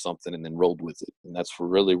ownership of something and then rolled with it. And that's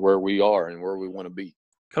really where we are and where we want to be.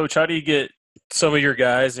 Coach, how do you get some of your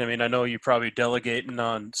guys? I mean, I know you're probably delegating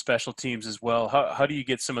on special teams as well. How do you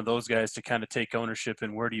get some of those guys to kind of take ownership,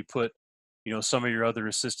 and where do you put, some of your other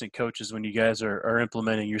assistant coaches when you guys are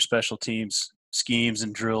implementing your special teams schemes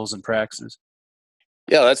and drills and practices?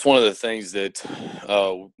 Yeah, that's one of the things that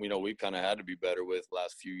we've kind of had to be better with the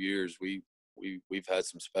last few years. We've had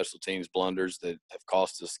some special teams blunders that have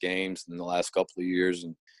cost us games in the last couple of years,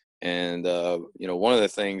 and one of the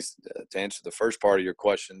things to answer the first part of your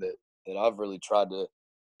question that I've really tried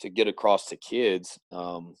to get across to kids,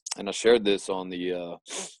 and I shared this on the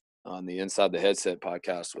Inside the Headset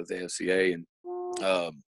podcast with AFCA, and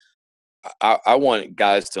I want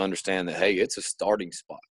guys to understand that, hey, it's a starting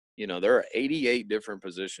spot. There are 88 different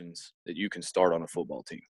positions that you can start on a football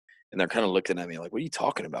team. And they're kind of looking at me like, what are you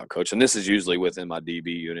talking about, Coach? And this is usually within my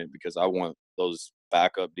DB unit because I want those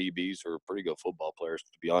backup DBs who are pretty good football players,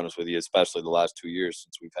 to be honest with you, especially the last 2 years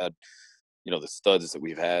since we've had, the studs that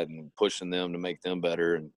we've had and pushing them to make them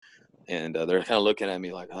better. And they're kind of looking at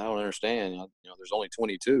me like, I don't understand. There's only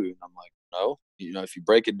 22. And I'm like, no. If you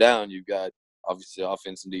break it down, you've got obviously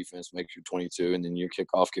offense and defense makes you 22, and then your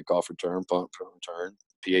kickoff, return, punt, return,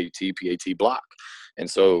 PAT, block. And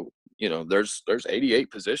so, there's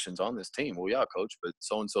 88 positions on this team. Well, yeah, Coach, but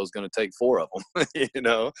so-and-so is going to take 4 of them,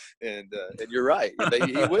 and you're right.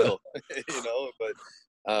 He will, but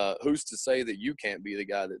who's to say that you can't be the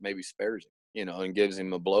guy that maybe spares him, and gives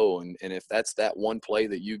him a blow. And if that's that one play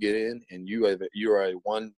that you get in and you're a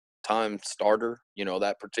one-time starter,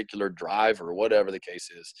 that particular drive or whatever the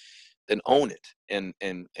case is, then own it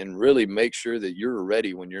and really make sure that you're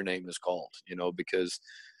ready when your name is called, because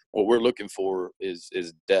what we're looking for is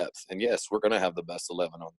depth. And yes, we're going to have the best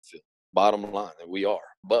 11 on the field. Bottom line, that we are.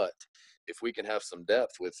 But if we can have some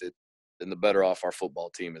depth with it, then the better off our football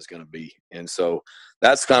team is going to be. And so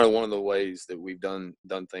that's kind of one of the ways that we've done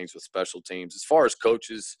things with special teams. As far as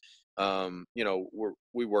coaches,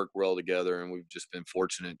 we work well together, and we've just been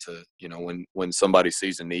fortunate to, when somebody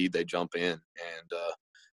sees a need, they jump in.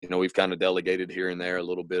 And we've kind of delegated here and there a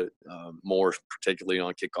little bit more, particularly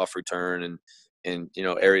on kickoff return and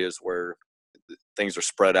areas where things are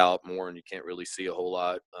spread out more and you can't really see a whole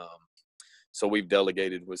lot. So we've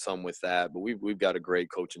delegated with that, but we've got a great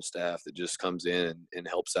coaching staff that just comes in and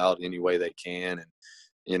helps out any way they can. And,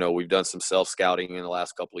 we've done some self-scouting in the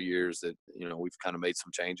last couple of years that, we've kind of made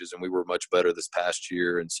some changes, and we were much better this past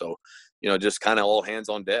year. And so, just kind of all hands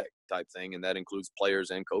on deck type thing. And that includes players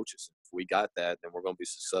and coaches. If we got that, then we're going to be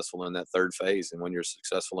successful in that third phase. And when you're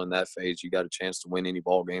successful in that phase, you got a chance to win any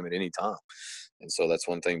ball game at any time. And so that's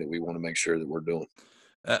one thing that we want to make sure that we're doing.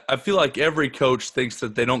 I feel like every coach thinks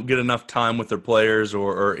that they don't get enough time with their players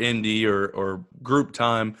or indie or group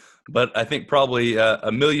time, but I think probably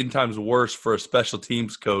a million times worse for a special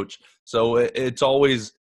teams coach. So it's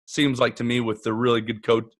always seems like to me with the really good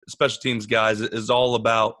coach, special teams guys, is all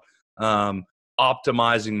about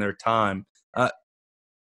optimizing their time.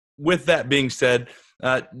 With that being said,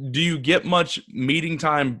 do you get much meeting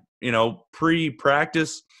time,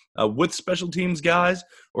 pre-practice with special teams guys,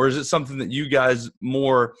 or is it something that you guys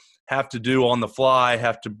more have to do on the fly,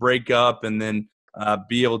 have to break up, and then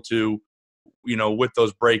be able to, with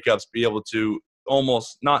those breakups, be able to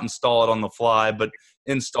almost not install it on the fly, but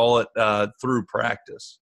install it through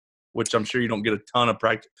practice, which I'm sure you don't get a ton of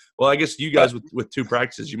practice. Well, I guess you guys with 2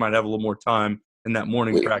 practices, you might have a little more time in that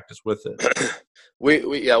morning practice with it.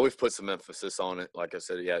 We've put some emphasis on it. Like I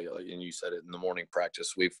said, and you said it in the morning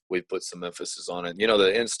practice. We've put some emphasis on it.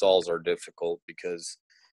 The installs are difficult because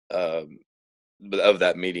of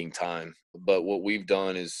that meeting time. But what we've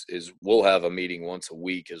done is we'll have a meeting once a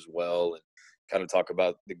week as well, and kind of talk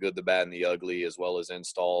about the good, the bad, and the ugly, as well as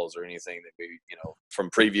installs or anything that we, from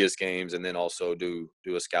previous games, and then also do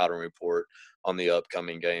a scouting report on the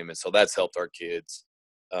upcoming game. And so that's helped our kids.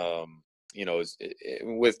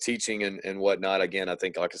 With teaching and whatnot, again, I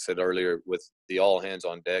think, like I said earlier, with the all hands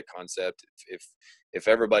on deck concept, if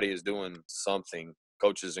everybody is doing something,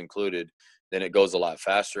 coaches included, then it goes a lot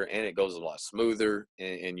faster and it goes a lot smoother,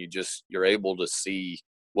 and you're able to see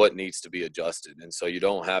what needs to be adjusted. And so you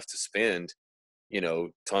don't have to spend,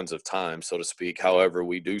 tons of time, so to speak. However,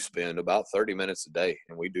 we do spend about 30 minutes a day,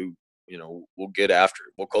 and we do, we'll get after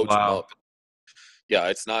it. We'll coach them up. Yeah,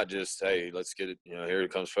 it's not just, hey, let's get it, here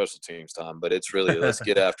it comes special teams time, but it's really, let's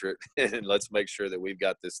get after it and let's make sure that we've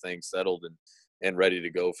got this thing settled and ready to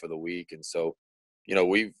go for the week. And so,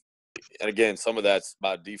 and again, some of that's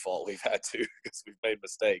by default we've had to, because we've made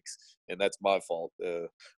mistakes, and that's my fault.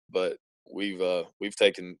 But we've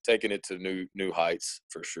taken it to new heights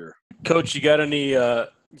for sure. Coach, you got any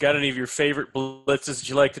of your favorite blitzes that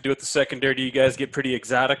you like to do at the secondary? Do you guys get pretty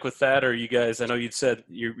exotic with that, or you guys? I know you'd said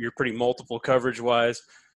you're pretty multiple coverage wise.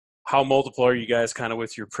 How multiple are you guys kind of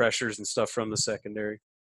with your pressures and stuff from the secondary?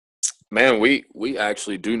 Man, we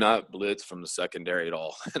actually do not blitz from the secondary at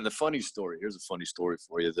all. And here's a funny story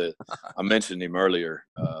for you that I mentioned him earlier.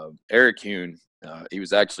 Eric Hune, he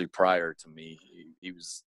was actually prior to me. He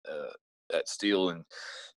was at Steel in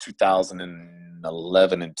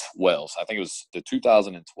 2011 and 12. I think it was the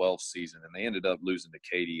 2012 season, and they ended up losing to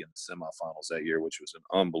Katy in the semifinals that year, which was an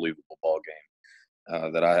unbelievable ball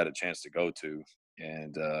game that I had a chance to go to.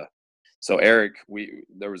 And so Eric,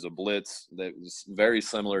 there was a blitz that was very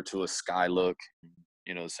similar to a sky look.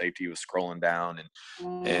 The safety was scrolling down,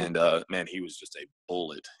 and man, he was just a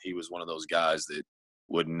bullet. He was one of those guys that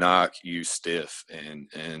would knock you stiff,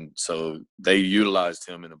 and so they utilized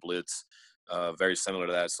him in a blitz very similar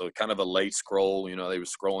to that. So kind of a late scroll, they were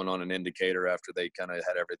scrolling on an indicator after they kind of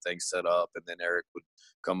had everything set up, and then Eric would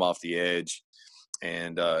come off the edge,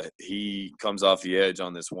 and he comes off the edge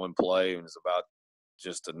on this one play and is about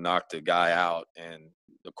just to knock the guy out, and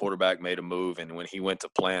the quarterback made a move, and when he went to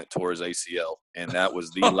plant, tore his ACL, and that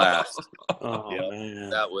was the last.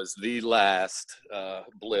 That was the last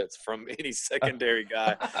blitz from any secondary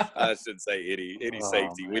guy. I should say any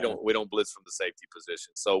safety. Man. We don't blitz from the safety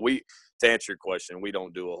position. So to answer your question, we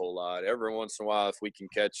don't do a whole lot. Every once in a while, if we can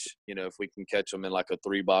catch them in like a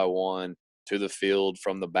 3-by-1 to the field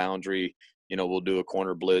from the boundary, we'll do a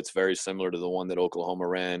corner blitz very similar to the one that Oklahoma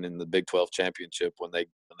ran in the Big 12 championship when they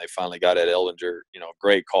finally got at Ellinger.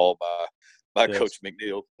 Great call by yes. Coach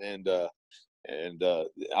McNeil, and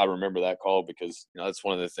I remember that call because that's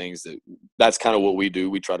one of the things that's kind of what we do.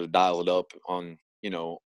 We try to dial it up on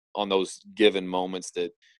those given moments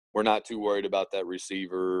that we're not too worried about that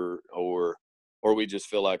receiver, or we just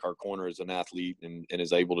feel like our corner is an athlete and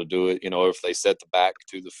is able to do it. If they set the back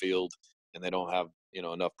to the field and they don't have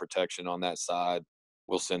enough protection on that side,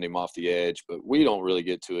 we'll send him off the edge. But we don't really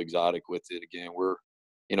get too exotic with it. Again, we're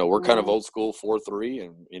kind of old school 4-3,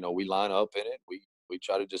 and we line up in it. We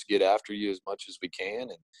try to just get after you as much as we can,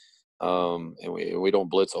 and we don't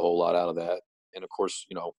blitz a whole lot out of that. And of course,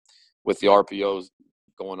 with the RPOs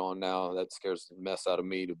going on now, that scares the mess out of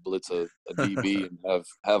me to blitz a DB and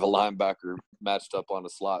have a linebacker matched up on a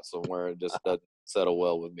slot somewhere. It just doesn't settle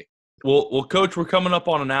well with me. Well, Coach, we're coming up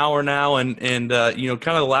on an hour now, and kind of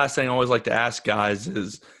the last thing I always like to ask guys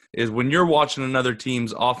is when you're watching another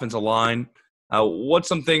team's offensive line, what's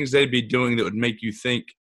some things they'd be doing that would make you think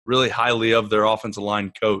really highly of their offensive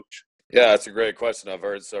line coach? Yeah, that's a great question. I've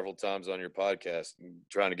heard several times on your podcast.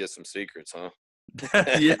 Trying to get some secrets, huh?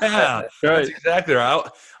 Yeah, that's exactly right.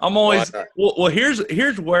 I'm always well.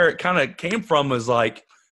 Here's where it kind of came from. Is like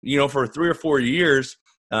for 3 or 4 years,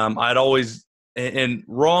 I'd always and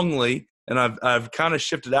wrongly, and I've kind of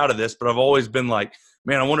shifted out of this, but I've always been like,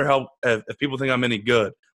 man, I wonder how if people think I'm any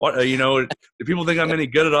good. what, do people think I'm any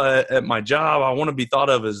good at my job? I want to be thought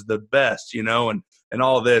of as the best, and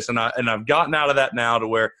all of this. And I've gotten out of that now to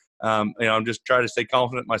where, I'm just trying to stay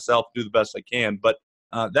confident in myself, do the best I can. But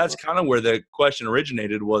that's kind of where the question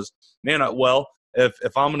originated was, man,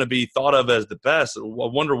 if I'm going to be thought of as the best, I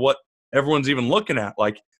wonder what everyone's even looking at.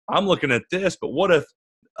 Like, I'm looking at this, but what if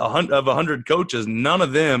of 100 coaches, none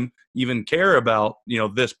of them even care about,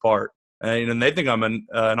 this part? And they think I'm an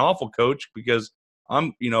awful coach because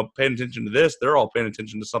I'm, paying attention to this. They're all paying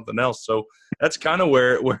attention to something else. So that's kind of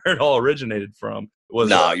where it all originated from. Was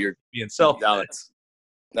you're being selfish.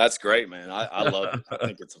 That's great, man. I love it. I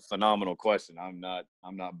think it's a phenomenal question. I'm not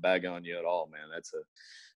bagging on you at all, man.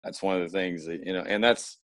 That's one of the things that, and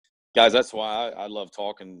that's, guys, that's why I love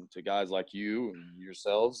talking to guys like you and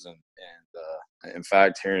yourselves. And in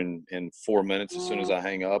fact, here in 4 minutes, as soon as I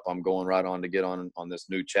hang up, I'm going right on to get on this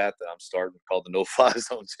new chat that I'm starting called the No Fly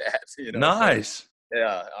Zone chat. Nice. So,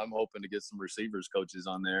 yeah, I'm hoping to get some receivers coaches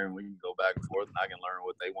on there, and we can go back and forth, and I can learn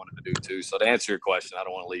what they wanted to do too. So to answer your question, I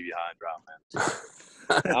don't want to leave you high and dry, man.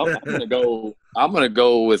 I'm gonna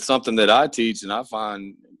go with something that I teach, and I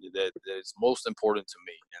find that it's most important to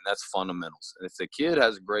me, and that's fundamentals. And if the kid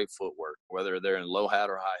has great footwork, whether they're in low hat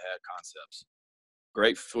or high hat concepts,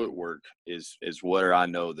 great footwork is where I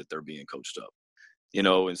know that they're being coached up.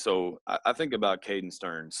 And so I think about Caden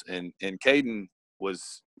Stearns, and Caden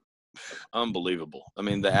was unbelievable. I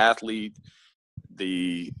mean, the athlete,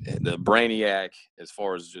 the brainiac, as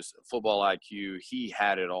far as just football IQ, he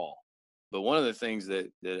had it all. But one of the things that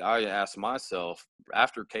I asked myself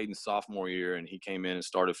after Caden's sophomore year, and he came in and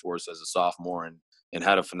started for us as a sophomore and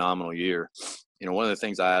had a phenomenal year, one of the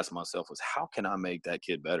things I asked myself was, how can I make that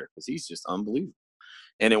kid better? Because he's just unbelievable.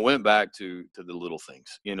 And it went back to the little things,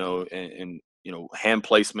 and hand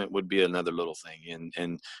placement would be another little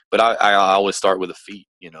thing. But I always start with the feet,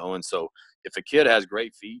 and so if a kid has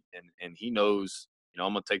great feet and he knows,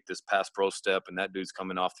 I'm going to take this pass pro step and that dude's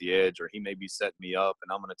coming off the edge, or he may be setting me up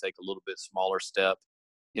and I'm going to take a little bit smaller step.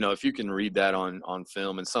 If you can read that on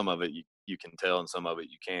film, and some of it you can tell and some of it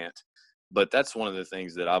you can't. But that's one of the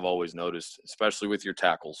things that I've always noticed, especially with your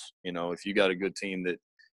tackles. If you got a good team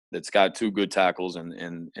that's got two good tackles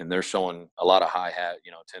and they're showing a lot of high hat,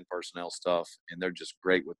 10 personnel stuff, and they're just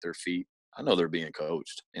great with their feet, I know they're being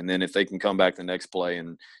coached. And then if they can come back the next play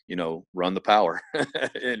and, run the power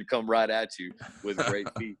and come right at you with great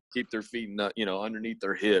feet, keep their feet, underneath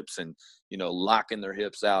their hips and, locking their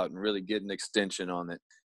hips out and really getting extension on it.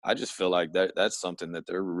 I just feel like that's something that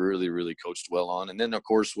they're really, really coached well on. And then, of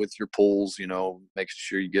course, with your pulls, making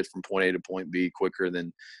sure you get from point A to point B quicker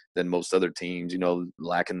than most other teams,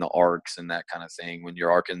 lacking the arcs and that kind of thing. When you're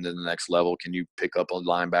arcing to the next level, can you pick up a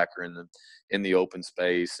linebacker in the open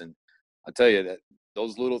space? And I tell you that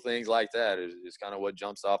those little things like that is kind of what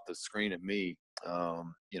jumps off the screen at me.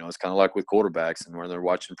 It's kind of like with quarterbacks, and when they're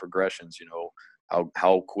watching progressions,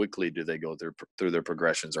 how quickly do they go through their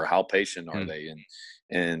progressions, or how patient are they?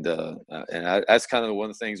 And that's kind of one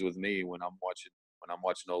of the things with me when I'm watching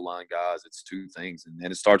O-line guys. It's two things,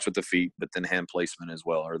 and it starts with the feet, but then hand placement as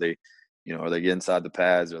well. Are they inside the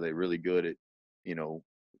pads? Are they really good at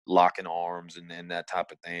locking arms and that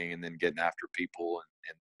type of thing, and then getting after people,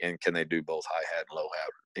 and can they do both high hat and low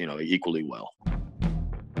hat, equally well?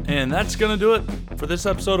 And that's going to do it for this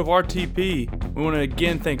episode of RTP. We want to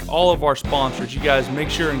again thank all of our sponsors. You guys make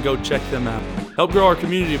sure and go check them out. Help grow our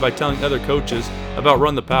community by telling other coaches about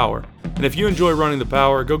Run the Power. And if you enjoy running the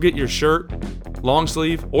power, go get your shirt, long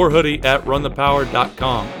sleeve, or hoodie at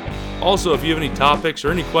runthepower.com. Also, if you have any topics or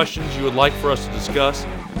any questions you would like for us to discuss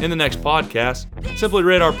in the next podcast, simply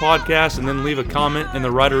rate our podcast and then leave a comment in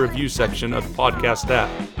the writer review section of the podcast app.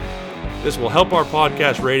 This will help our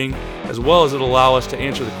podcast rating, as well as it'll allow us to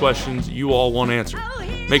answer the questions you all want answered.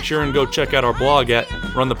 Make sure and go check out our blog at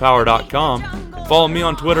runthepower.com. Follow me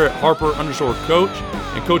on Twitter at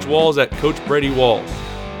Harper_Coach and Coach Walls at Coach Brady Walls.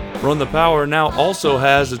 Run the Power now also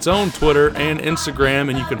has its own Twitter and Instagram,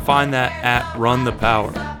 and you can find that at Run the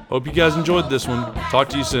Power. Hope you guys enjoyed this one. Talk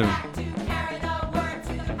to you soon.